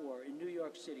 or poor in New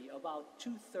York City, about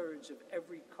 2/3 of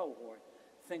every cohort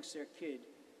thinks their kid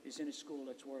is in a school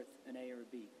that's worth an A or a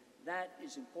B. That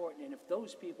is important, and if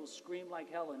those people scream like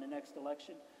hell in the next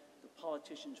election, the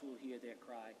politicians will hear their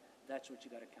cry. That's what you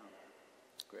got to count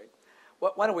on. Great.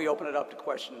 Why don't we open it up to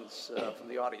questions from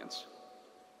the audience?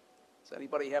 Does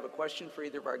anybody have a question for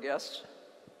either of our guests?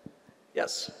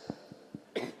 Yes.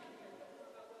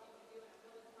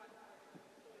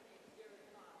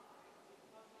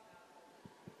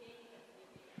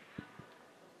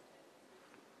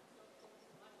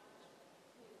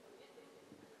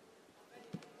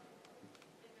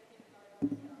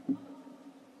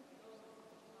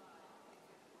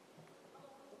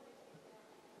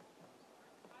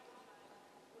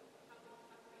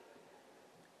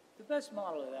 The best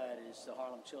model of that is the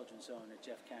Harlem Children's Zone that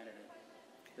Jeff Canada.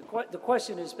 The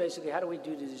question is basically, how do we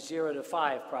do the 0 to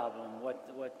 5 problem?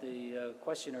 What the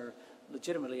questioner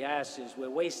legitimately asks is, we're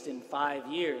wasting 5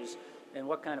 years, and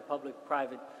what kind of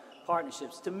public-private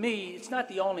partnerships? To me, it's not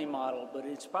the only model, but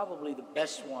it's probably the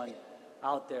best one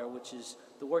out there, which is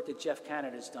the work that Jeff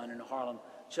Canada has done in the Harlem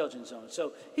Children's Zone.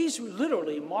 So he's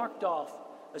literally marked off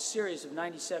a series of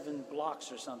 97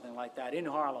 blocks or something like that in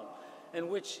Harlem, in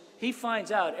which he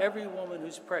finds out every woman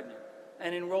who's pregnant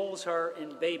and enrolls her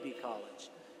in baby college,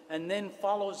 and then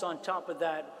follows on top of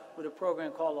that with a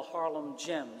program called the Harlem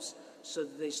Gems, so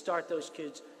that they start those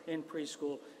kids in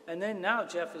preschool. And then now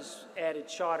Jeff has added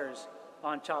charters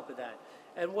on top of that.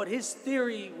 And what his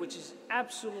theory, which is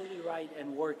absolutely right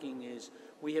and working, is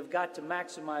we have got to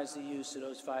maximize the use of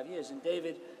those 5 years. And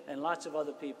David and lots of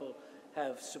other people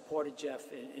have supported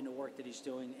Jeff in the work that he's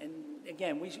doing. And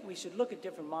again, we should look at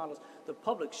different models. The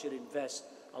public should invest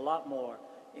a lot more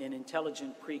in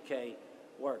intelligent pre-K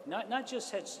work. Not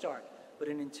just Head Start, but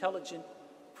in intelligent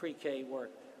pre-K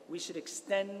work. We should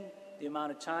extend the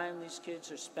amount of time these kids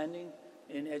are spending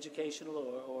in educational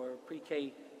or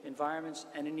pre-K environments.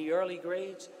 And in the early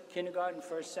grades, kindergarten,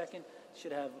 first, second,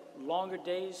 should have longer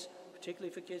days,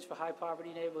 particularly for kids for high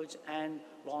poverty neighborhoods, and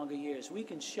longer years. We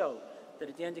can show that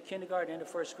at the end of kindergarten, end of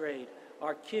first grade,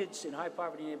 our kids in high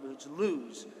poverty neighborhoods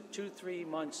lose 2-3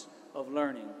 months of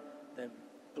learning that,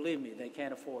 believe me, they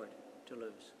can't afford to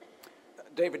lose.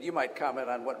 David, you might comment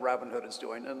on what Robin Hood is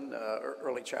doing in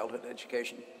early childhood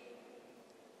education.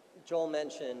 Joel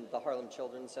mentioned the Harlem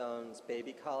Children's Zone's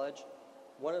Baby College.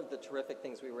 One of the terrific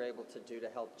things we were able to do to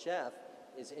help Jeff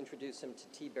is introduce him to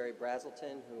T. Barry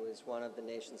Brazelton, who is one of the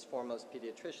nation's foremost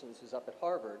pediatricians who's up at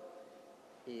Harvard.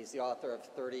 He's the author of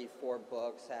 34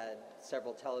 books, had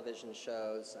several television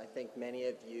shows. I think many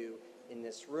of you in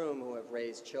this room who have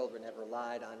raised children have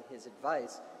relied on his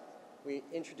advice. We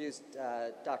introduced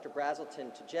Dr.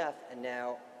 Brazelton to Jeff, and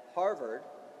now Harvard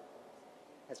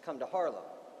has come to Harlem.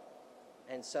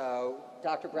 And so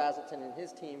Dr. Brazelton and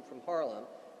his team from Harlem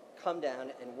come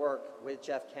down and work with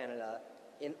Jeff Canada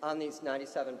on these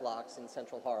 97 blocks in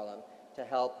central Harlem to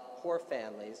help poor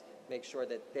families make sure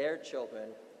that their children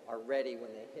are ready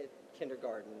when they hit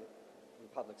kindergarten in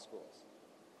public schools.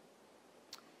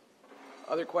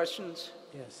 Other questions?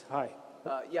 Yes, hi.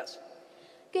 Yes.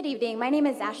 Good evening. My name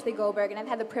is Ashley Goldberg, and I've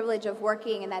had the privilege of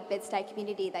working in that Bed-Stuy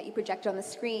community that you project on the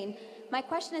screen. My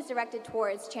question is directed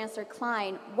towards Chancellor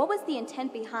Klein. What was the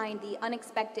intent behind the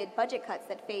unexpected budget cuts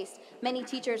that faced many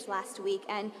teachers last week,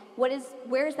 and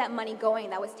where is that money going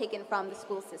that was taken from the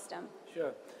school system?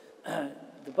 Sure.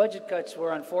 The budget cuts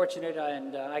were unfortunate,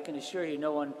 and I can assure you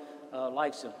no one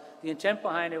likes them. The intent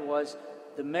behind it was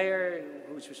the mayor,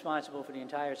 who's responsible for the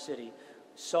entire city,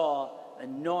 saw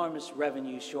enormous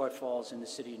revenue shortfalls in the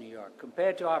city of New York.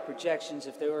 Compared to our projections,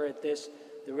 if they were at this,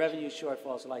 the revenue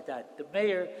shortfalls are like that. The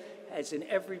mayor has in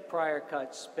every prior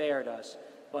cut spared us,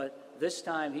 but this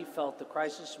time he felt the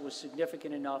crisis was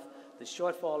significant enough, the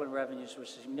shortfall in revenues was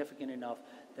significant enough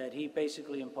that he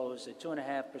basically imposed a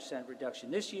 2.5%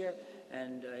 reduction this year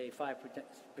and a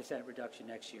 5% reduction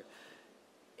next year.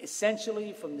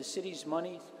 Essentially, from the city's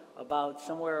money, about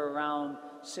somewhere around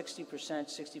 60%,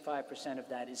 65% of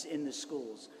that is in the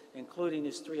schools, including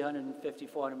this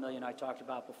 $350-400 million I talked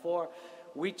about before.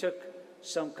 We took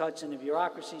some cuts in the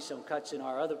bureaucracy, some cuts in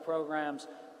our other programs,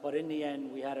 but in the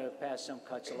end, we had to pass some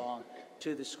cuts along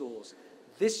to the schools.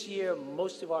 This year,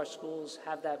 most of our schools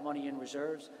have that money in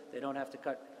reserves. They don't have to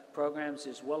cut programs.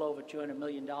 There's well over $200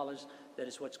 million that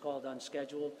is what's called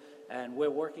unscheduled, and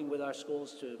we're working with our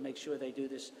schools to make sure they do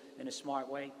this in a smart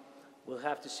way. We'll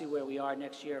have to see where we are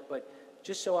next year, but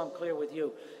just so I'm clear with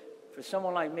you, for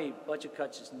someone like me, budget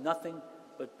cuts is nothing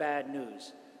but bad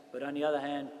news. But on the other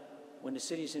hand, when the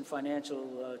city's in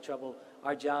financial trouble,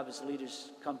 our job as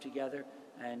leaders come together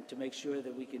and to make sure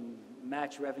that we can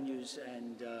match revenues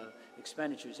and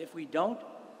expenditures. If we don't,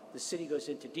 the city goes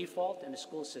into default and the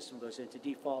school system goes into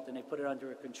default, and they put it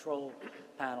under a control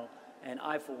panel, and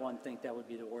I, for one, think that would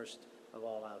be the worst of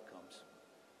all outcomes.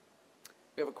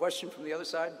 We have a question from the other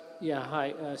side. Yeah,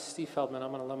 hi, Steve Feldman.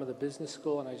 I'm an alum of the business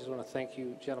school, and I just want to thank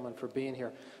you, gentlemen, for being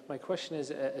here. My question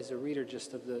is, as a reader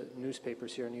just of the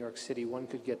newspapers here in New York City, one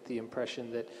could get the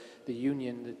impression that the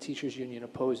union, the teachers union,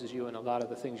 opposes you in a lot of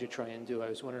the things you try and do. I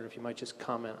was wondering if you might just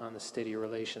comment on the state of your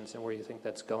relations and where you think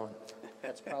that's going.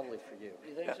 That's probably for you.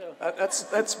 You think so?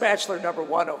 That's bachelor number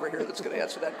one over here that's going to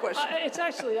answer that question. It's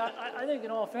actually, I think in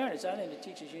all fairness, I think the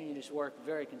teachers union has worked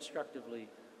very constructively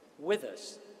with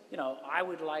us. You know, I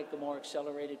would like a more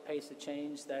accelerated pace of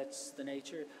change. That's the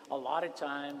nature. A lot of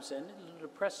times, and the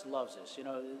press loves us. You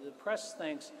know, the press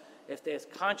thinks if there's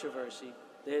controversy,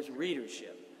 there's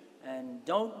readership. And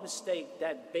don't mistake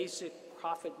that basic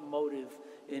profit motive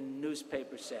in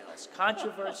newspaper sales.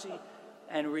 Controversy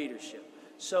and readership.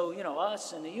 So, you know,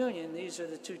 us and the union, these are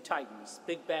the two titans,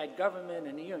 big bad government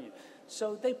and the union.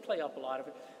 So they play up a lot of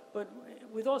it. But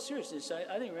with all seriousness,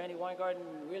 I think Randy Weingarten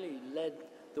really led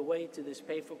the way to this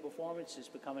pay for performance. Has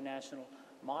become a national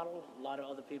model. A lot of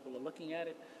other people are looking at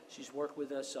it. She's worked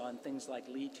with us on things like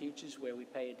lead teachers, where we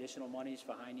pay additional monies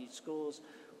for high need schools.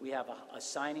 We have a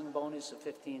signing bonus of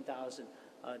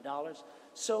 $15,000.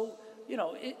 So, you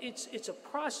know, it's a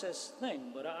process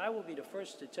thing, but I will be the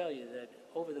first to tell you that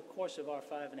over the course of our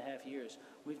 5.5 years,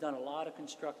 we've done a lot of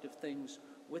constructive things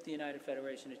with the United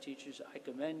Federation of Teachers. I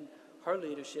commend her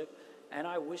leadership, and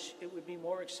I wish it would be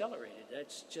more accelerated.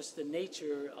 That's just the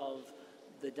nature of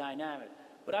the dynamic.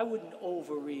 But I wouldn't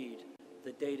overread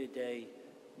the day-to-day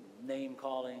name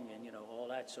calling and, you know, all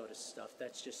that sort of stuff.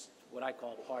 That's just what I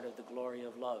call part of the glory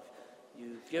of love.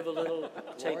 You give a little,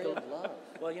 take a little. Love.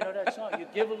 Well, you know that song. You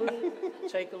give a little,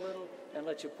 take a little, and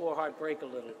let your poor heart break a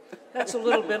little. That's a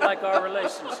little bit like our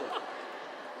relationship.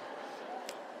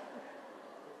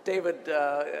 David,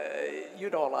 you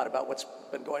know a lot about what's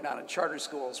been going on in charter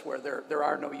schools where there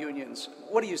are no unions.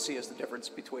 What do you see as the difference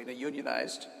between a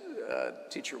unionized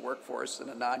teacher workforce and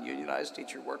a non-unionized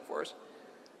teacher workforce?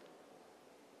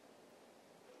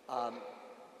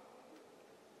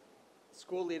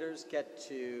 School leaders get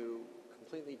to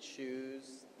completely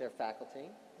choose their faculty.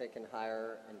 They can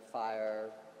hire and fire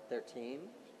their team.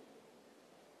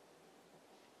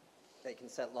 They can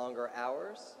set longer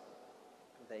hours.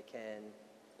 They can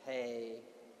pay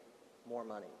more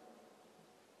money.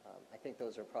 I think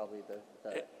those are probably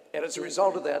the And as a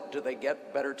result of that, do they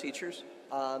get better teachers?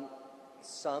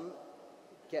 Some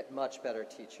get much better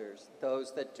teachers.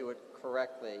 Those that do it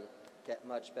correctly get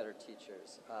much better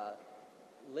teachers.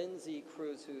 Lindsay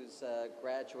Cruz, who's a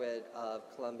graduate of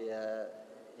Columbia,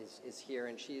 is here,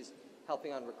 and she's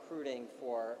helping on recruiting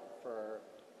for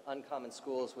Uncommon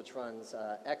Schools, which runs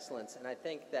Excellence. And I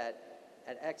think that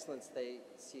at Excellence, they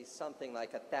see something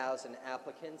like 1,000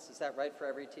 applicants. Is that right for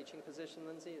every teaching position,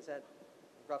 Lindsay? Is that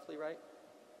roughly right?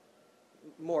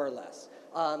 More or less.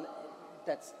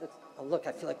 That's oh, look,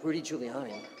 I feel like Rudy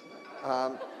Giuliani.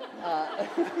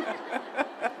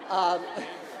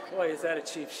 Boy, is that a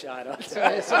cheap shot.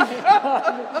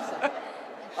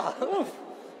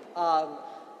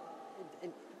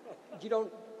 You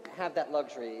don't have that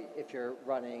luxury if you're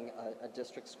running a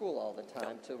district school all the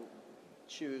time to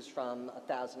choose from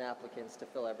 1,000 applicants to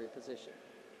fill every position.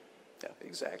 Yeah,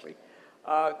 exactly.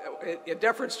 In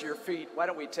deference to your feet, why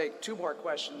don't we take 2 more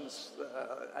questions?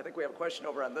 I think we have a question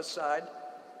over on this side.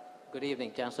 Good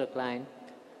evening, Chancellor Klein.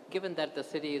 Given that the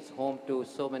city is home to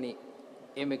so many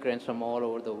immigrants from all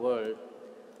over the world,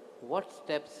 what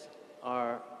steps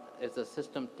is the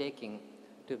system taking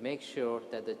to make sure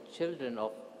that the children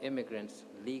of immigrants,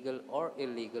 legal or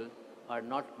illegal, are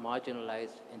not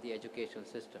marginalized in the education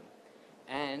system?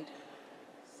 And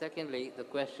secondly, the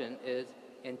question is,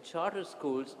 in charter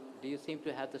schools, do you seem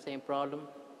to have the same problem?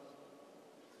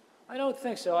 I don't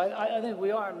think so. I think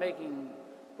we are making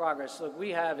progress. Look,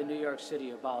 we have in New York City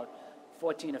about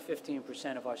 14 or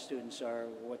 15% of our students are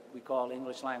what we call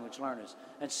English language learners.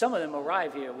 And some of them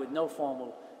arrive here with no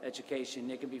formal education.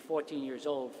 They can be 14 years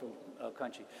old from a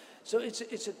country. So it's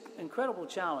an incredible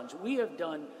challenge. We have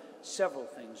done several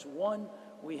things. One,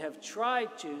 we have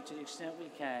tried to the extent we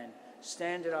can,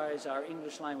 standardize our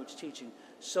English language teaching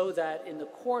so that in the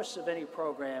course of any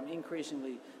program,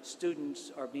 increasingly,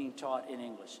 students are being taught in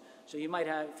English. So you might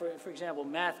have, for example,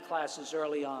 math classes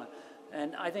early on,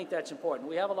 and I think that's important.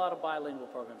 We have a lot of bilingual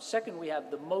programs. Second, we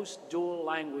have the most dual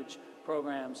language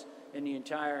programs in the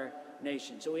entire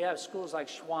nation. So we have schools like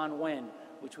Xuan Wen,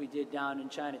 which we did down in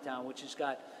Chinatown, which has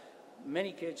got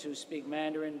many kids who speak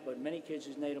Mandarin, but many kids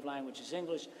whose native language is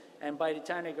English, and by the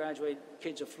time they graduate,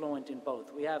 kids are fluent in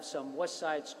both. We have some West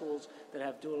Side schools that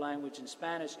have dual language in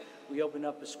Spanish. We opened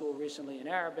up a school recently in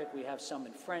Arabic. We have some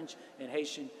in French and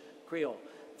Haitian Creole.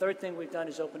 Third thing we've done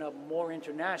is open up more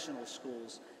international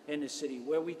schools in the city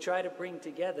where we try to bring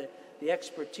together the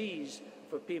expertise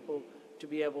for people to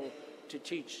be able to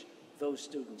teach those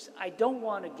students. I don't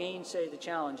want to gainsay the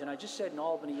challenge, and I just said in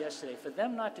Albany yesterday, for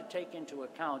them not to take into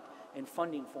account in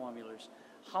funding formulas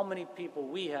how many people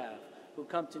we have who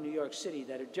come to New York City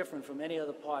that are different from any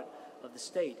other part of the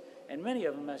state. And many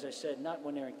of them, as I said, not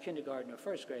when they're in kindergarten or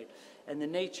first grade, and the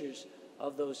natures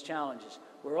of those challenges.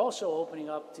 We're also opening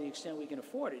up, to the extent we can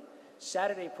afford it,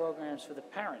 Saturday programs for the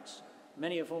parents,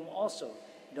 many of whom also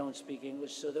don't speak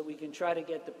English, so that we can try to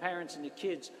get the parents and the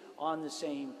kids on the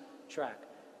same track.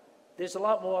 There's a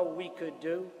lot more we could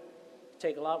do,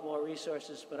 take a lot more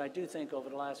resources, but I do think over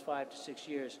the last 5 to 6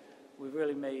 years, we've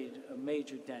really made a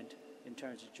major dent in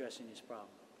terms of addressing this problem.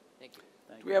 Thank you.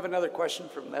 Do we have another question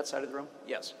from that side of the room?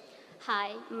 Yes.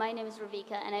 Hi, my name is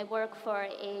Ravika, and I work for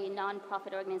a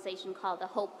nonprofit organization called the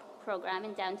Hope Program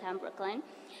in downtown Brooklyn.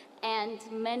 And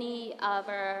many of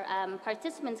our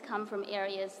participants come from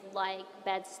areas like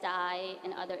Bed-Stuy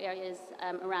and other areas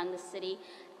around the city,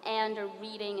 and are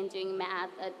reading and doing math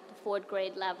at the 4th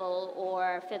grade level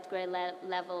or 5th grade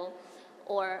level,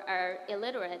 or are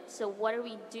illiterate. So what are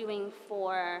we doing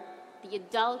for the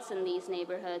adults in these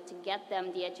neighborhoods to get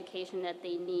them the education that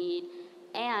they need,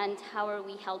 and how are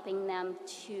we helping them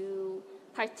to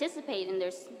participate in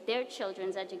their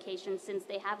children's education since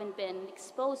they haven't been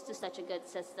exposed to such a good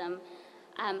system?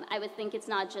 I would think it's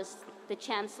not just the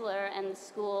chancellor and the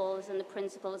schools and the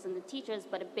principals and the teachers,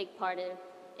 but a big part of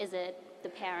is it the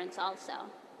parents also.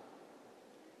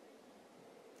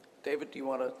 David, do you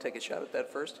want to take a shot at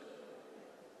that first?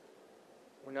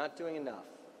 We're not doing enough.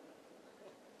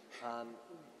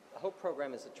 The Hope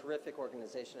Program is a terrific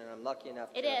organization, and I'm lucky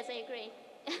enough to... It is, I agree.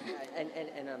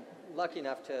 and I'm lucky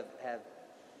enough to have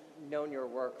known your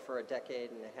work for a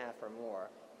decade and a half or more,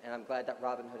 and I'm glad that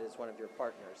Robin Hood is one of your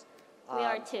partners. We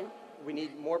are too. We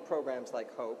need more programs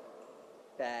like HOPE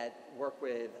that work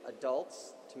with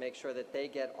adults to make sure that they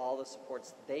get all the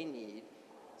supports they need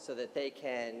so that they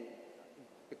can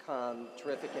become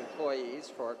terrific employees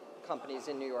for companies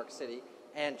in New York City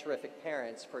and terrific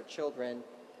parents for children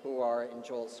who are in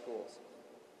Joel's schools.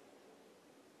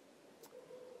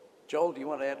 Joel, do you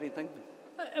want to add anything?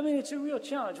 I mean, it's a real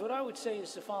challenge. What I would say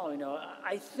is the following.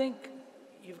 I think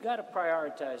you've got to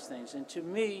prioritize things. And to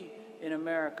me, in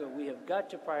America, we have got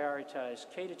to prioritize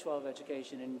K-12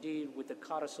 education. Indeed, with the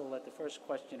codicil that the first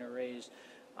questioner raised,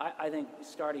 I think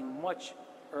starting much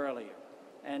earlier.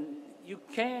 And you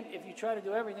can't, if you try to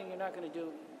do everything, you're not going to do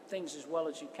things as well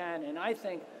as you can. And I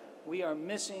think we are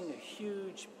missing a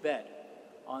huge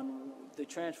bet on the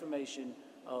transformation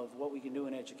of what we can do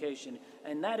in education.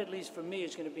 And that, at least for me,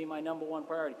 is going to be my #1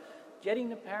 priority. Getting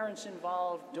the parents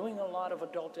involved, doing a lot of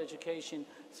adult education,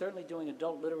 certainly doing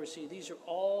adult literacy, these are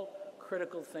all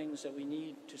critical things that we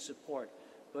need to support.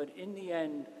 But in the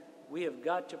end, we have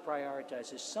got to prioritize.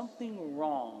 There's something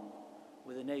wrong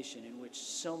with a nation in which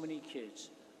so many kids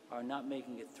are not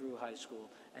making it through high school.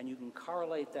 And you can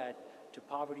correlate that to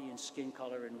poverty and skin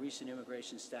color and recent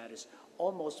immigration status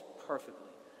almost perfectly.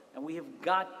 And we have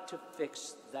got to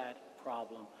fix that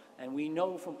problem. And we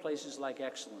know from places like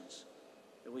Excellence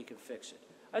that we can fix it.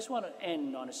 I just want to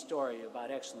end on a story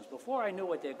about Excellence. Before I knew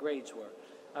what their grades were,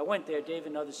 I went there. Dave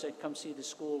and others said, come see the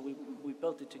school. We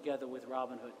built it together with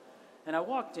Robin Hood. And I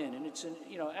walked in, and it's,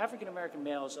 African-American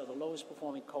males are the lowest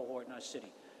performing cohort in our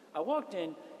city. I walked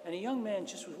in, and a young man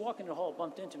just was walking in the hall,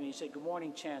 bumped into me. He said, good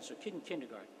morning, Chancellor, kid in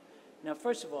kindergarten. Now,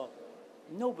 first of all,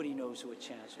 nobody knows who a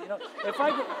chancellor. If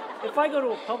I go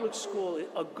to a public school,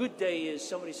 a good day is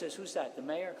somebody says, who's that, the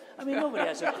mayor? I mean, nobody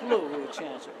has a clue who a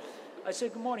chancellor. I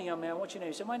said, good morning, young man, what's your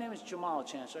name? He said, my name is Jamal,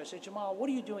 Chancellor. I said, Jamal, what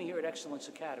are you doing here at Excellence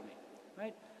Academy?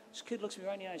 Right? This kid looks me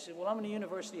right in the eye and said, well, I'm in the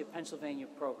University of Pennsylvania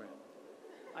program.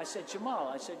 I said, Jamal,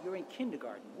 I said, you're in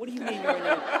kindergarten. What do you mean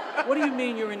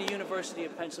you're in the University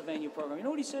of Pennsylvania program? You know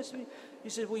what he says to me? He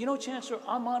said, well, Chancellor,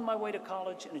 I'm on my way to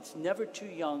college, and it's never too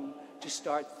young to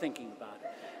start thinking about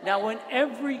it. Now, when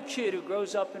every kid who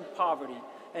grows up in poverty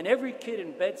and every kid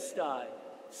in Bed-Stuy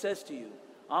says to you,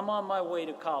 I'm on my way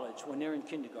to college when they're in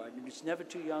kindergarten, and it's never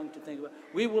too young to think about it,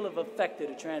 we will have effected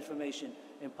a transformation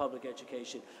in public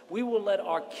education. We will let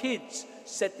our kids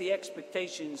set the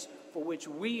expectations for which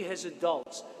we as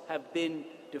adults have been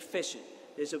deficient.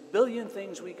 There's a billion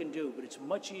things we can do, but it's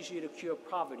much easier to cure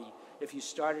poverty if you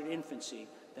start at infancy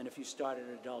than if you start at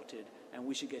adulthood, and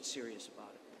we should get serious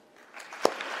about it.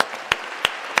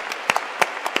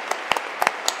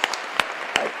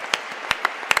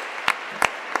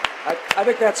 I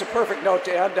think that's a perfect note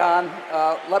to end on.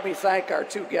 Let me thank our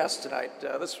two guests tonight.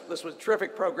 This was a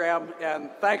terrific program, and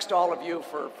thanks to all of you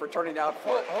for turning out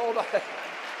for it. Hold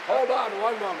on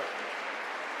one moment.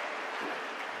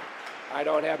 I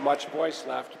don't have much voice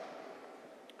left,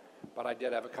 but I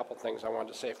did have a couple things I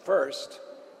wanted to say. First,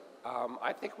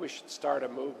 I think we should start a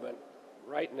movement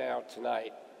right now,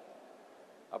 tonight,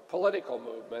 a political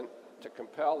movement to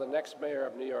compel the next mayor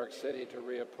of New York City to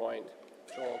reappoint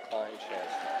Joel Klein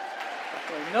chancellor.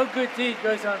 No good deed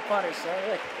goes unpunished.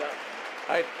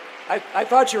 I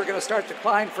thought you were going to start the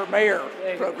Klein for Mayor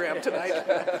program tonight.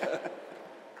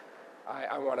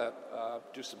 I want to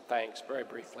do some thanks very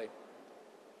briefly.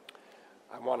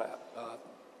 I want to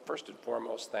first and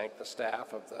foremost thank the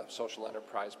staff of the Social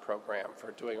Enterprise Program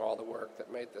for doing all the work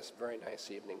that made this very nice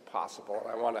evening possible.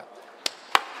 And I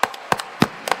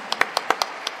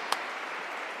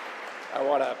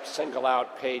want to single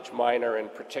out Paige Miner in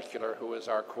particular, who is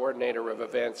our coordinator of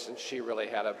events, and she really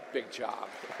had a big job.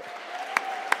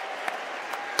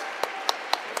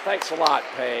 Thanks a lot,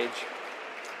 Paige.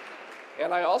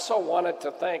 And I also wanted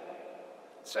to thank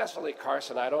Cecily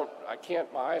Carson. my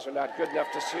eyes are not good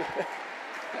enough to see.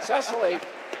 Cecily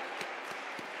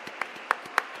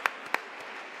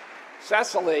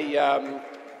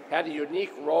had a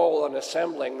unique role in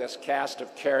assembling this cast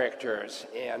of characters,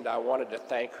 and I wanted to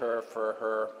thank her for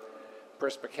her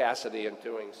perspicacity in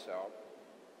doing so.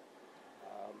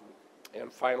 And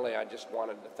finally, I just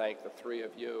wanted to thank the three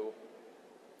of you.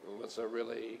 It was a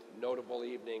really notable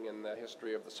evening in the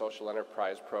history of the Social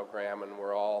Enterprise Program, and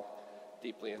we're all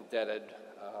deeply indebted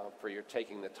for your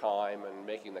taking the time and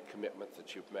making the commitment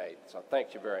that you've made. So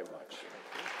thank you very much.